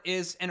board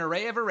is an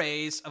array of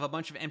arrays of a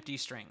bunch of empty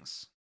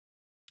strings.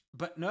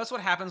 But notice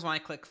what happens when I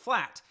click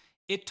flat.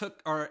 It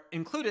took or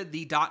included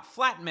the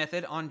 .flat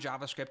method on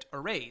JavaScript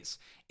arrays.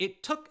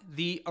 It took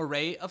the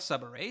array of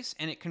subarrays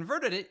and it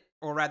converted it,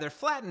 or rather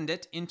flattened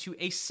it, into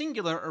a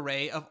singular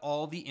array of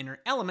all the inner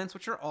elements,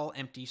 which are all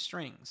empty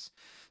strings.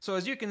 So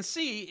as you can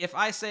see, if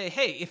I say,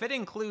 hey, if it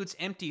includes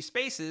empty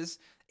spaces,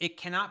 it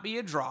cannot be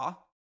a draw.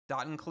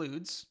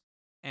 .includes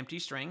empty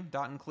string.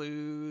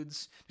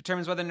 .includes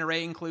determines whether an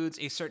array includes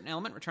a certain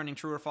element, returning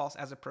true or false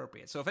as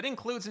appropriate. So if it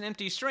includes an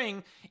empty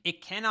string,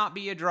 it cannot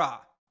be a draw.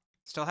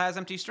 Still has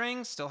empty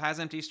strings, still has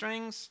empty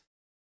strings.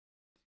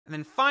 And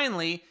then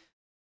finally,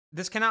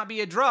 this cannot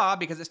be a draw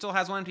because it still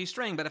has one empty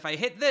string. But if I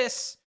hit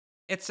this,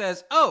 it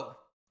says, oh,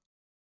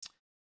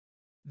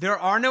 there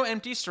are no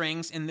empty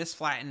strings in this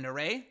flattened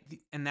array.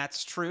 And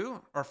that's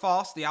true or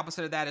false. The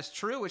opposite of that is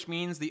true, which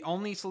means the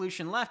only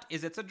solution left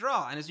is it's a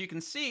draw. And as you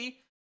can see,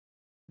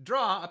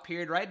 draw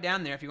appeared right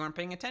down there if you weren't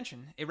paying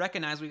attention. It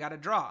recognized we got a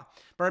draw.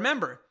 But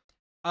remember,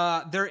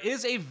 there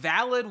is a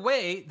valid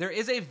way, there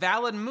is a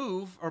valid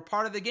move or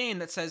part of the game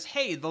that says,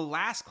 hey, the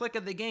last click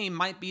of the game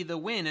might be the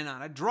win and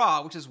not a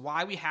draw, which is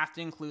why we have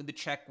to include the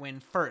check win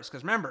first.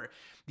 Because remember,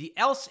 the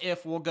else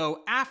if will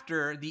go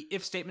after the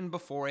if statement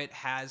before it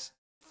has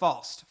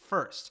false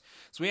first.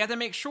 So we have to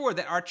make sure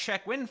that our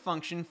check win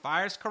function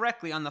fires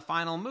correctly on the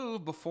final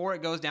move before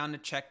it goes down to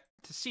check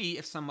to see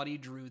if somebody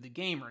drew the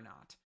game or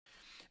not.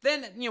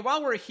 Then,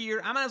 while we're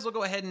here, I might as well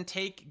go ahead and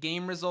take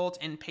game result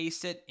and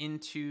paste it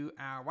into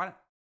our,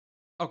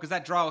 because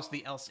that draws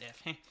the else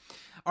if.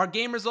 Our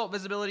game result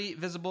visibility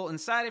visible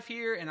inside of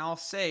here, and I'll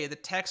say the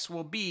text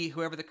will be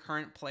whoever the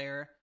current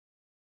player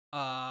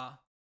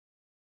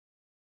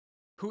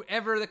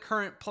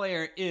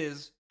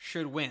is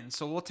should win.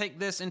 So we'll take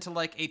this into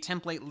like a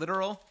template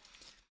literal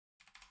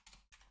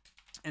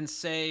and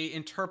say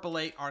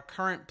interpolate our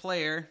current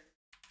player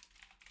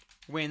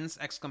wins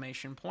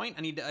exclamation point.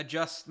 I need to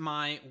adjust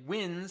my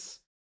wins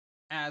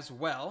as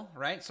well,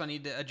 right? So I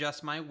need to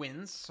adjust my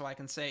wins. So I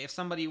can say if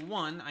somebody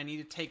won, I need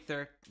to take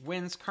their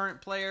wins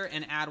current player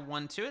and add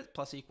 1 to it,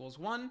 plus equals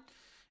 1.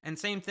 And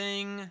same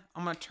thing,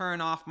 I'm going to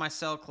turn off my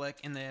cell click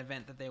in the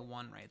event that they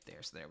won right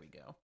there. So there we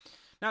go.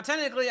 Now,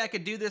 technically, I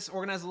could do this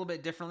organized a little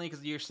bit differently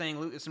because you're saying,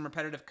 Luke, there's some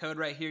repetitive code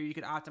right here you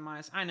could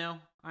optimize. I know.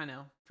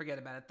 Forget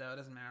about it, though. It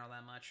doesn't matter all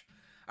that much.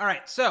 All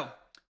right, so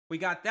we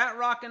got that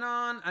rocking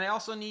on. And I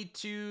also need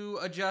to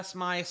adjust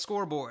my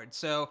scoreboard.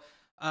 So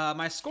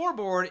my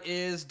scoreboard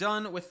is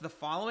done with the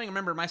following.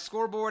 Remember, my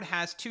scoreboard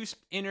has two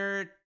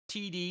inner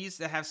TDs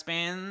that have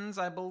spans,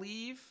 I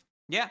believe.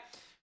 Yeah.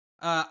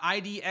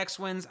 ID X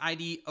wins,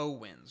 ID O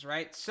wins,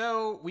 right?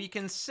 So we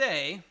can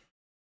say,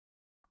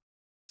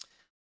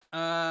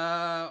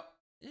 yeah,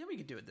 we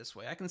could do it this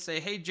way. I can say,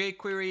 hey,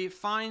 jQuery,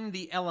 find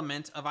the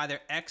element of either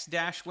X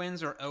dash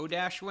wins or O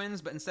dash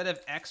wins, but instead of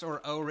X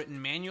or O written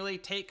manually,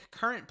 take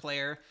current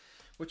player,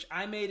 which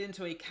I made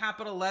into a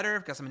capital letter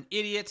because I'm an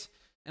idiot,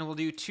 and we'll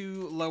do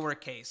 2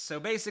 lowercase. So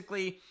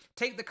basically,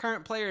 take the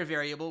current player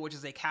variable, which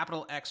is a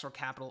capital X or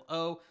capital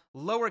O,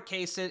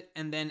 lowercase it,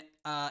 and then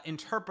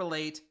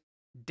interpolate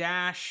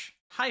dash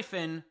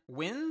hyphen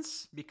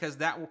wins, because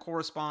that will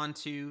correspond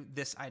to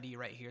this ID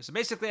right here. So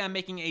basically, I'm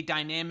making a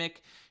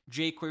dynamic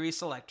jQuery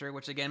selector,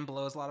 which again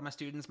blows a lot of my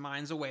students'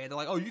 minds away. They're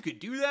like, oh, you could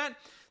do that?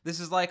 This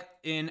is like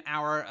in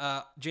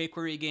our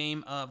jQuery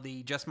game of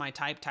the Just My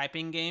Type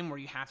typing game, where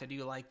you have to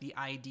do like the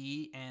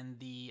ID and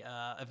the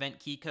event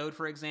key code,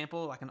 for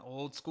example, like an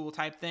old school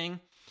type thing.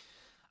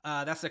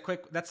 That's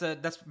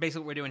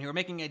basically what we're doing here. We're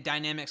making a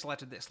dynamic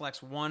selector that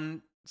selects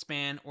one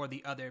span or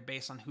the other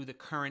based on who the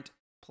current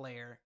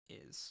player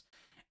is.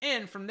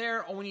 And from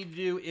there, all we need to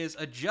do is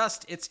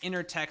adjust its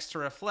inner text to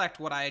reflect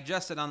what I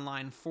adjusted on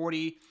line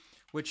 40,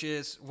 which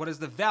is what is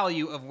the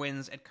value of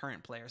wins at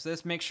current player. So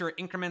this makes sure it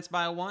increments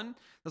by 1.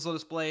 This will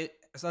display,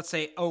 so let's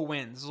say O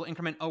wins. This will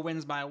increment O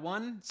wins by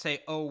 1,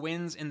 say O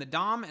wins in the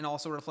DOM, and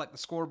also reflect the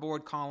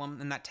scoreboard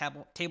column in that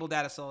table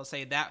data cell to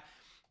say that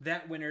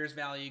winner's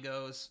value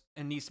goes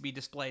and needs to be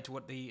displayed to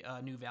what the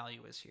new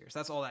value is here. So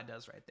that's all that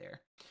does right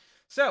there.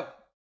 So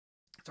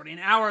it's already an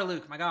hour,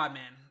 Luke. My God,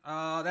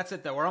 man. That's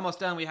it, though. We're almost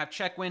done. We have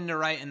check win to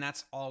write, and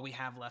that's all we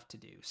have left to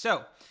do.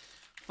 So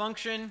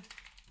function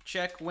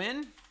check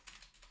win.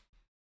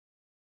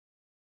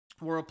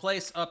 We'll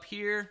replace up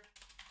here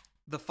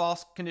the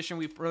false condition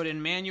we wrote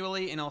in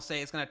manually, and I'll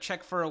say it's going to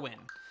check for a win.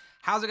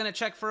 How's it going to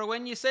check for a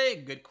win, you say?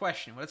 Good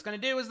question. What it's going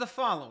to do is the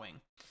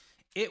following.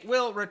 It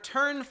will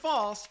return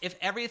false if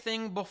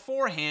everything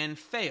beforehand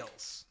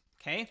fails.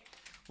 Okay?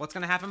 What's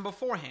going to happen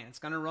beforehand? It's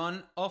going to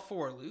run a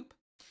for loop.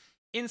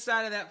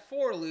 Inside of that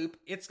for loop,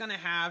 it's going to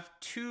have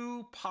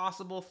 2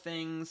 possible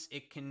things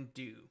it can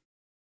do.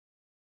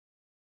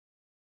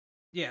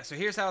 Yeah, so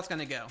here's how it's going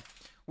to go.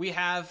 We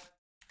have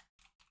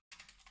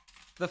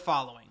the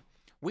following.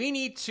 We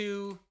need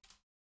to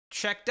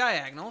check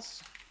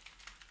diagonals,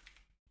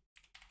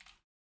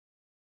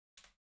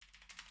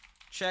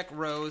 check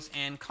rows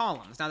and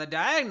columns. Now the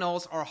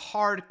diagonals are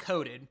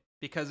hard-coded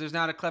because there's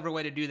not a clever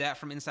way to do that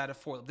from inside of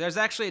for loop. There's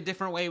actually a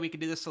different way we could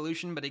do this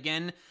solution, but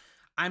again,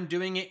 I'm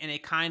doing it in a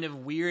kind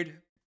of weird,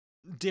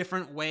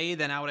 different way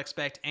than I would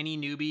expect any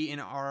newbie in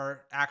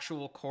our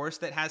actual course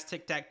that has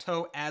Tic Tac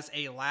Toe as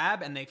a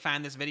lab, and they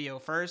find this video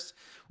first.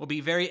 Will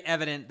be very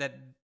evident that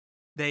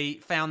they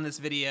found this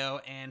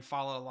video and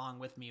followed along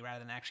with me rather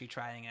than actually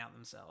trying it out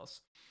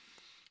themselves.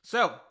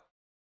 So,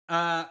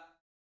 like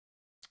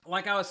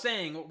I was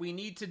saying, what we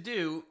need to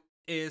do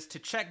is to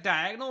check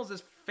diagonals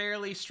is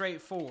fairly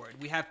straightforward.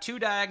 We have 2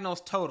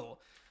 diagonals total.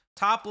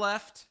 Top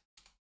left,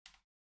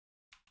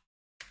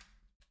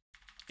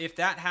 if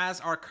that has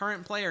our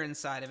current player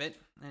inside of it,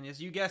 and as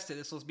you guessed it,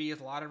 this will be a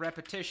lot of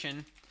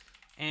repetition,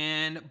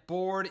 and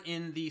board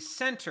in the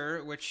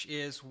center, which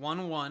is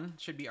 1, 1,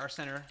 should be our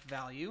center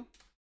value,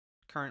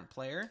 current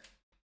player,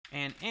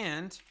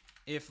 and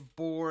if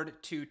board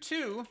 2,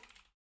 2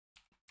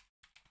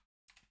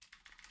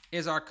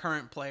 is our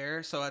current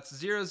player, so that's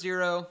 0,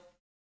 0,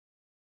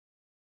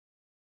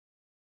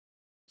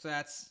 so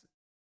that's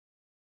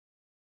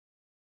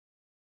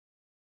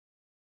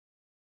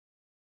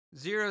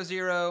 0,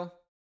 0,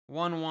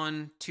 1,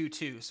 1, 2,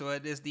 2. So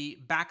it is the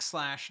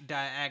backslash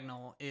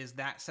diagonal is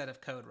that set of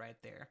code right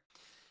there.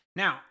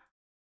 Now,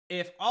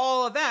 if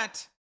all of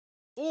that,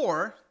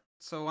 or,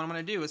 so what I'm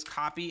going to do is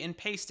copy and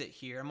paste it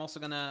here. I'm also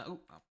going to,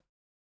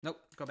 nope,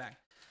 go back.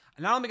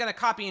 I'm not only going to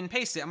copy and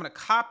paste it, I'm going to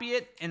copy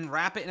it and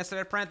wrap it in a set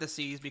of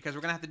parentheses because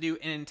we're going to have to do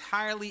an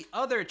entirely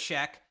other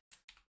check,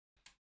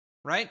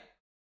 right?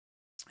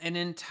 An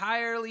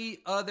entirely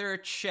other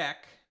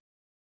check.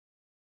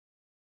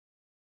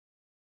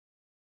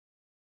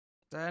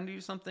 Did I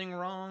do something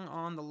wrong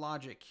on the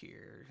logic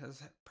here?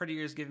 Because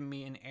Prettier is giving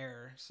me an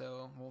error,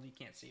 so, well, you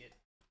can't see it.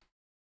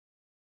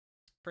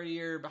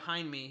 Prettier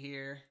behind me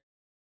here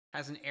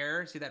has an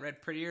error. See that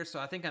red Prettier? So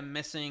I think I'm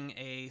missing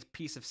a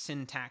piece of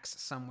syntax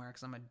somewhere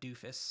because I'm a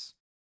doofus.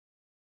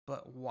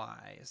 But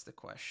why is the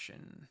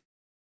question?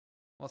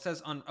 Well, it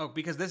says on, oh,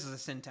 because this is a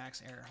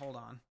syntax error. Hold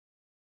on.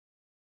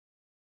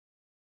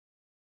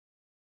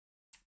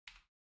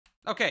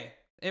 Okay.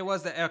 It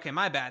was the, okay,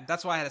 my bad.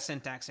 That's why I had a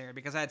syntax error,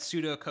 because I had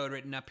pseudocode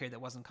written up here that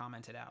wasn't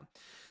commented out.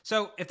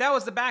 So if that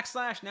was the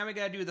backslash, now we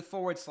got to do the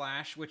forward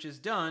slash, which is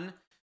done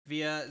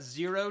via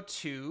 0,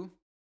 2.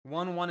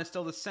 1, 1 is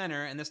still the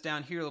center, and this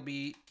down here will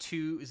be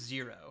 2,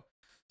 0.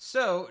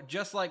 So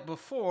just like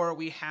before,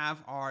 we have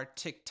our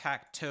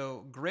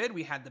tic-tac-toe grid.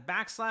 We had the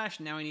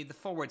backslash. Now we need the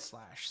forward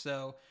slash.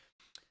 So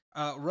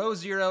row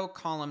 0,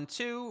 column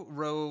 2,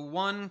 row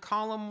 1,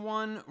 column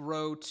 1,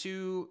 row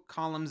 2,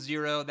 column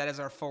 0. That is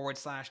our forward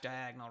slash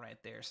diagonal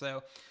right there.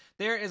 So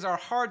there is our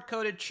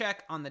hard-coded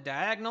check on the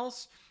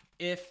diagonals.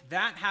 If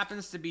that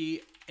happens to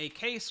be a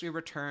case, we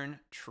return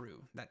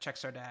true. That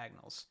checks our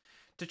diagonals.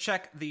 To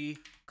check the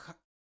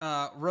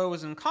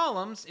rows and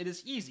columns, it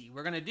is easy.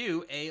 We're going to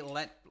do a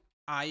let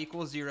I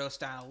equals 0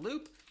 style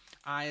loop.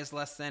 I is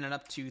less than and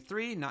up to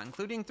 3, not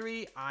including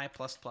 3, I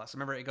plus plus.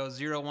 Remember, it goes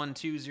 0, 1,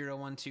 2, 0,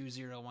 1, 2,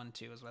 0, 1,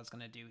 2 is what it's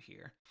going to do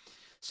here.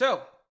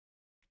 So,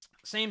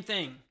 same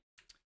thing.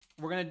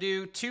 We're going to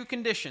do two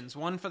conditions,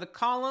 one for the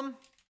column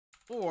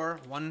or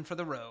one for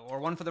the row, or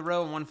one for the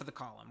row and one for the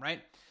column, right?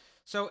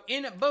 So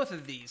in both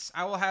of these,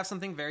 I will have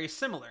something very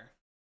similar.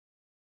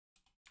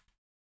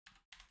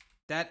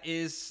 That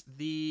is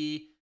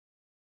the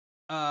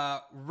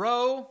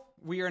row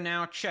we are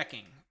now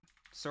checking.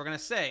 So we're going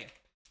to say,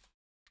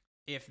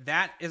 if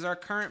that is our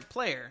current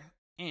player,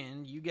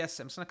 and you guessed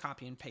it, I'm just going to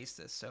copy and paste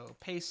this. So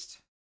paste,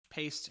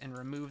 paste, and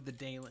remove the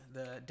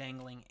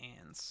dangling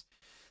ands.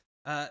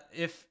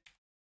 If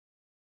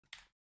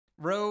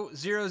row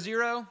 0,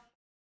 0,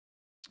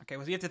 okay,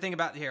 well, you have to think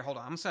about here. Hold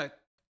on. I'm just going to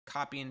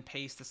copy and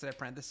paste the set of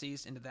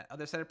parentheses into that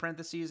other set of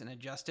parentheses and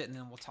adjust it, and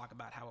then we'll talk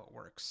about how it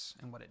works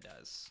and what it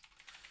does.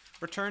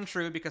 Return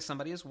true because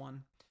somebody is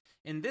 1.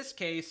 In this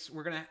case,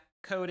 we're going to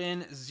code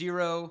in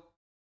 0,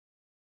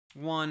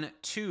 1,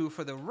 2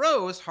 for the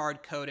rows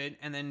hard-coded,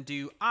 and then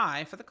do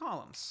I for the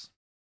columns.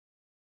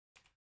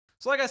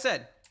 So like I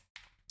said,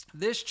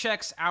 this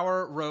checks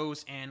our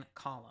rows and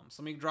columns.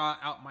 Let me draw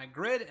out my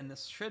grid, and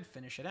this should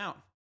finish it out.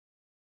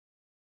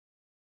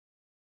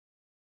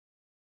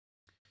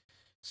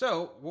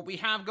 So what we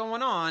have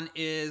going on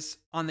is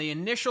on the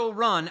initial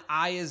run,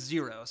 I is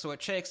 0. So it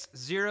checks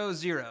 0,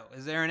 0.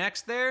 Is there an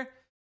X there?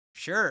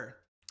 Sure.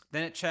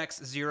 Then it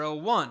checks 0,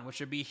 1,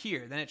 which would be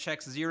here. Then it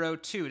checks 0,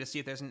 2 to see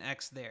if there's an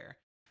X there.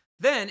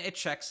 Then it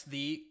checks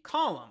the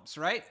columns,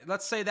 right?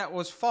 Let's say that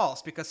was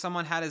false because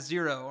someone had a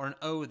 0 or an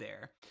O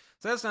there.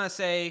 So that's going to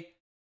say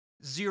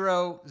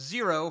 0,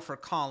 0 for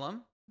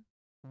column,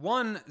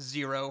 1,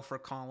 0 for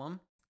column,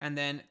 and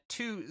then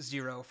 2,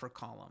 0 for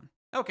column.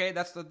 Okay,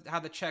 that's how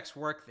the checks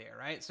work there,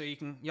 right? So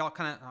y'all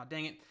kind of, oh,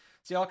 dang it.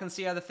 So y'all can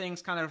see how the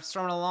thing's kind of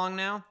strung along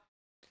now.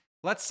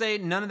 Let's say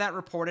none of that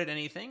reported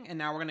anything, and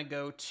now we're going to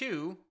go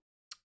to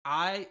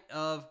I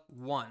of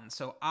 1.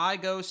 So I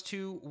goes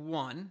to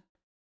 1.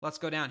 Let's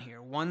go down here.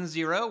 1,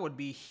 0 would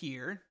be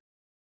here.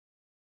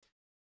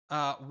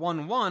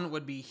 1, 1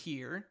 would be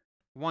here.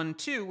 1,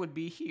 2 would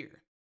be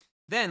here.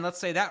 Then let's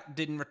say that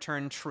didn't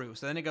return true.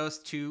 So then it goes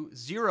to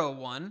 0,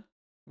 1,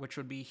 which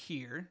would be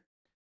here.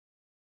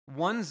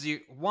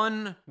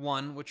 1,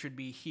 1, which would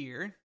be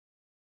here.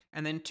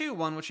 And then 2,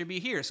 1, which would be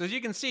here. So as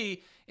you can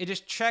see, it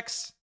just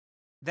checks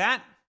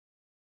that.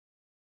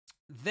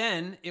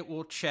 Then it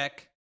will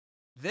check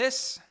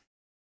this.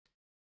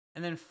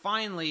 And then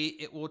finally,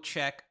 it will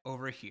check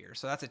over here.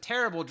 So that's a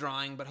terrible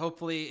drawing, but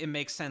hopefully it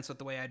makes sense with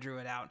the way I drew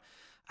it out,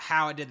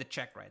 how I did the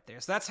check right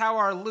there. So that's how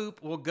our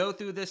loop will go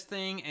through this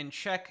thing and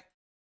check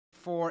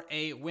for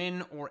a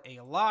win or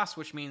a loss,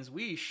 which means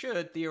we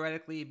should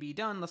theoretically be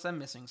done unless I'm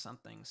missing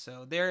something.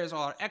 So there is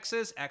all our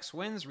X's. X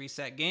wins,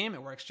 reset game.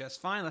 It works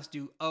just fine. Let's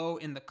do O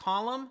in the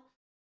column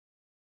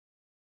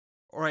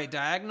or a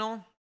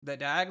diagonal. The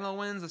diagonal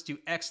wins. Let's do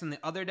X in the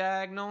other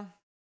diagonal.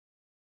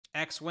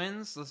 X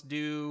wins. Let's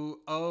do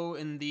O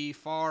in the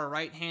far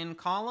right-hand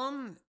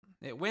column.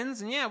 It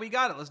wins, and yeah, we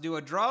got it. Let's do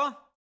a draw.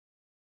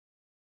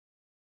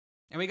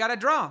 And we got a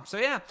draw. So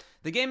yeah,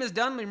 the game is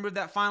done. We removed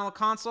that final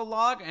console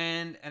log,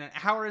 and in an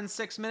hour and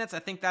 6 minutes, I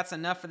think that's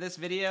enough for this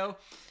video.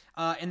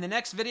 In the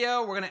next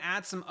video, we're going to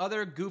add some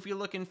other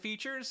goofy-looking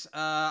features.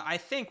 I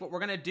think what we're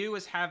going to do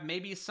is have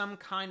maybe some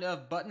kind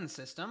of button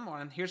system,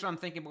 or here's what I'm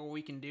thinking about what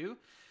we can do.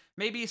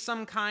 Maybe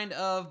some kind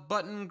of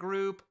button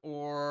group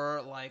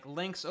or like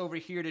links over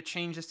here to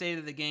change the state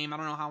of the game. I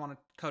don't know how I want to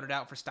code it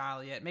out for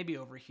style yet. Maybe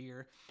over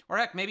here. Or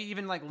heck, maybe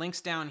even like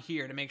links down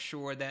here to make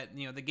sure that,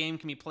 you know, the game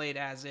can be played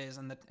as is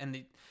and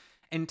the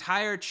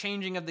entire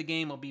changing of the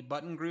game will be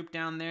button group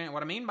down there. And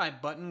what I mean by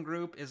button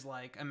group is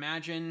like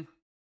imagine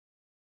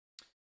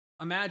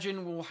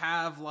we'll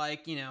have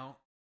like, you know,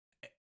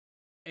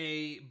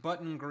 a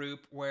button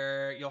group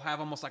where you'll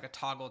have almost like a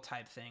toggle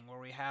type thing where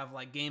we have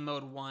like game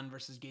mode 1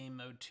 versus game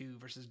mode 2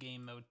 versus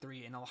game mode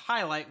 3, and it'll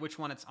highlight which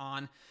one it's on,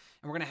 and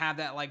we're going to have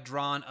that like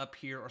drawn up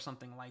here or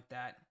something like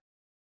that.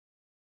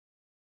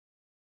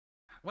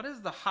 What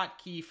is the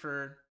hotkey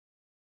for...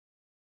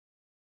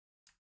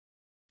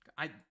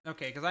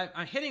 Okay, because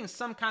I'm hitting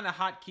some kind of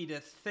hotkey to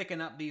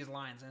thicken up these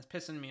lines, and it's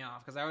pissing me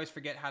off because I always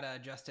forget how to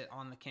adjust it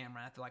on the camera.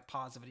 I have to like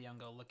pause the video and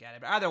go look at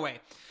it. But either way,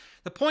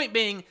 the point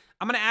being,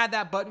 I'm going to add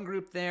that button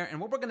group there,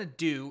 and what we're going to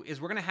do is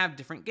we're going to have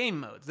different game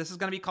modes. This is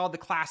going to be called the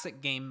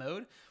classic game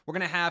mode. We're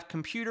going to have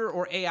computer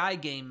or AI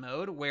game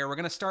mode, where we're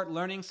going to start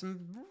learning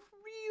some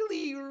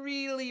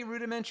really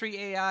rudimentary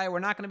AI. We're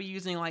not going to be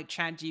using like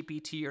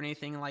ChatGPT or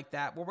anything like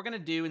that. What we're going to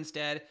do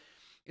instead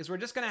is we're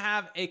just going to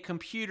have a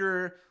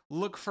computer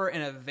look for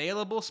an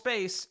available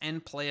space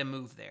and play a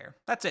move there.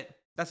 That's it.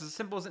 That's as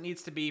simple as it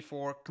needs to be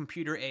for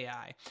computer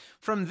AI.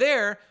 From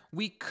there,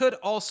 we could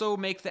also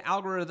make the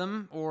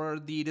algorithm or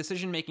the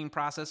decision-making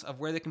process of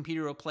where the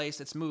computer will place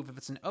its move. If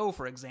it's an O,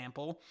 for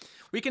example,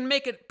 we can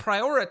make it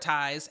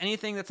prioritize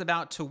anything that's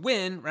about to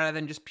win rather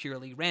than just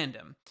purely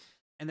random.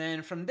 And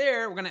then from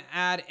there, we're going to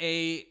add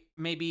a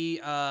maybe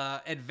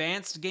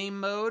advanced game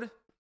mode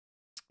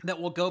that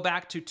will go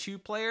back to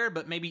 2-player,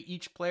 but maybe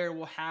each player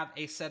will have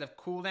a set of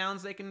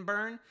cooldowns they can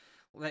burn.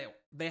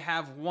 They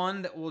have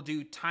one that will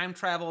do time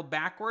travel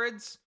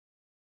backwards,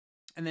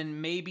 and then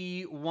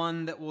maybe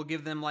one that will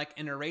give them like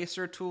an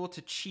eraser tool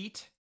to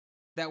cheat.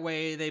 That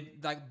way,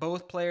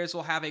 both players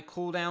will have a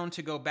cooldown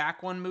to go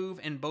back one move,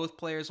 and both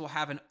players will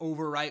have an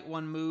overwrite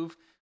one move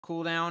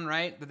cooldown,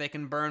 right? That they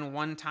can burn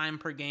one time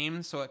per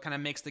game, so it kind of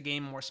makes the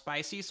game more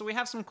spicy. So we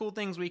have some cool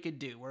things we could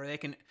do where they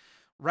can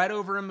write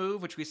over a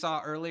move, which we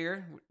saw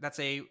earlier.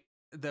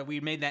 We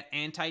made that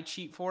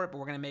anti-cheat for it, but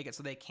we're going to make it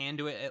so they can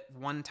do it at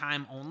one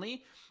time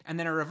only. And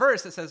then a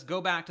reverse that says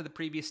go back to the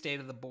previous state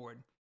of the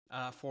board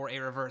for a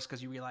reverse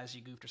because you realize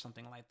you goofed or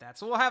something like that.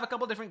 So we'll have a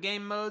couple different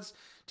game modes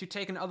to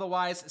take an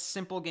otherwise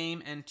simple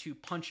game and to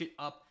punch it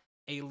up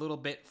a little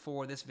bit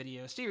for this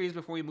video series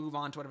before we move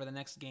on to whatever the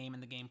next game in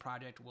the game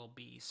project will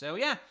be. So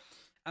yeah,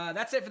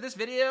 that's it for this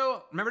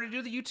video. Remember to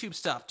do the YouTube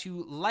stuff,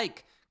 to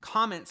like,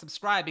 comment,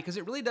 subscribe, because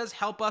it really does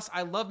help us.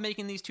 I love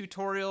making these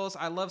tutorials.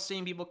 I love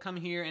seeing people come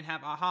here and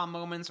have aha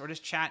moments or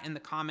just chat in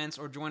the comments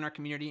or join our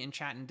community and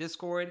chat in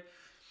Discord.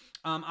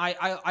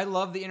 I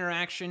love the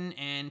interaction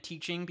and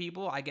teaching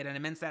people. I get an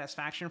immense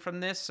satisfaction from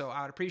this, so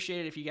I would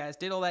appreciate it if you guys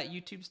did all that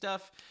YouTube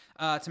stuff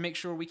to make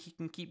sure we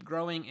can keep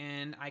growing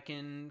and I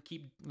can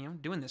keep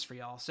doing this for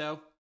y'all. So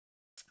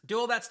do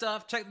all that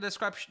stuff. Check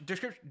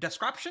the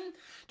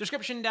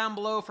description down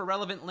below for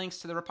relevant links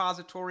to the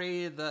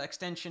repository, the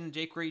extension,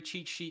 jQuery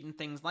cheat sheet, and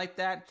things like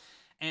that.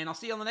 And I'll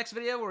see you on the next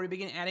video where we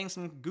begin adding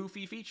some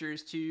goofy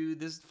features to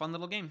this fun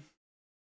little game.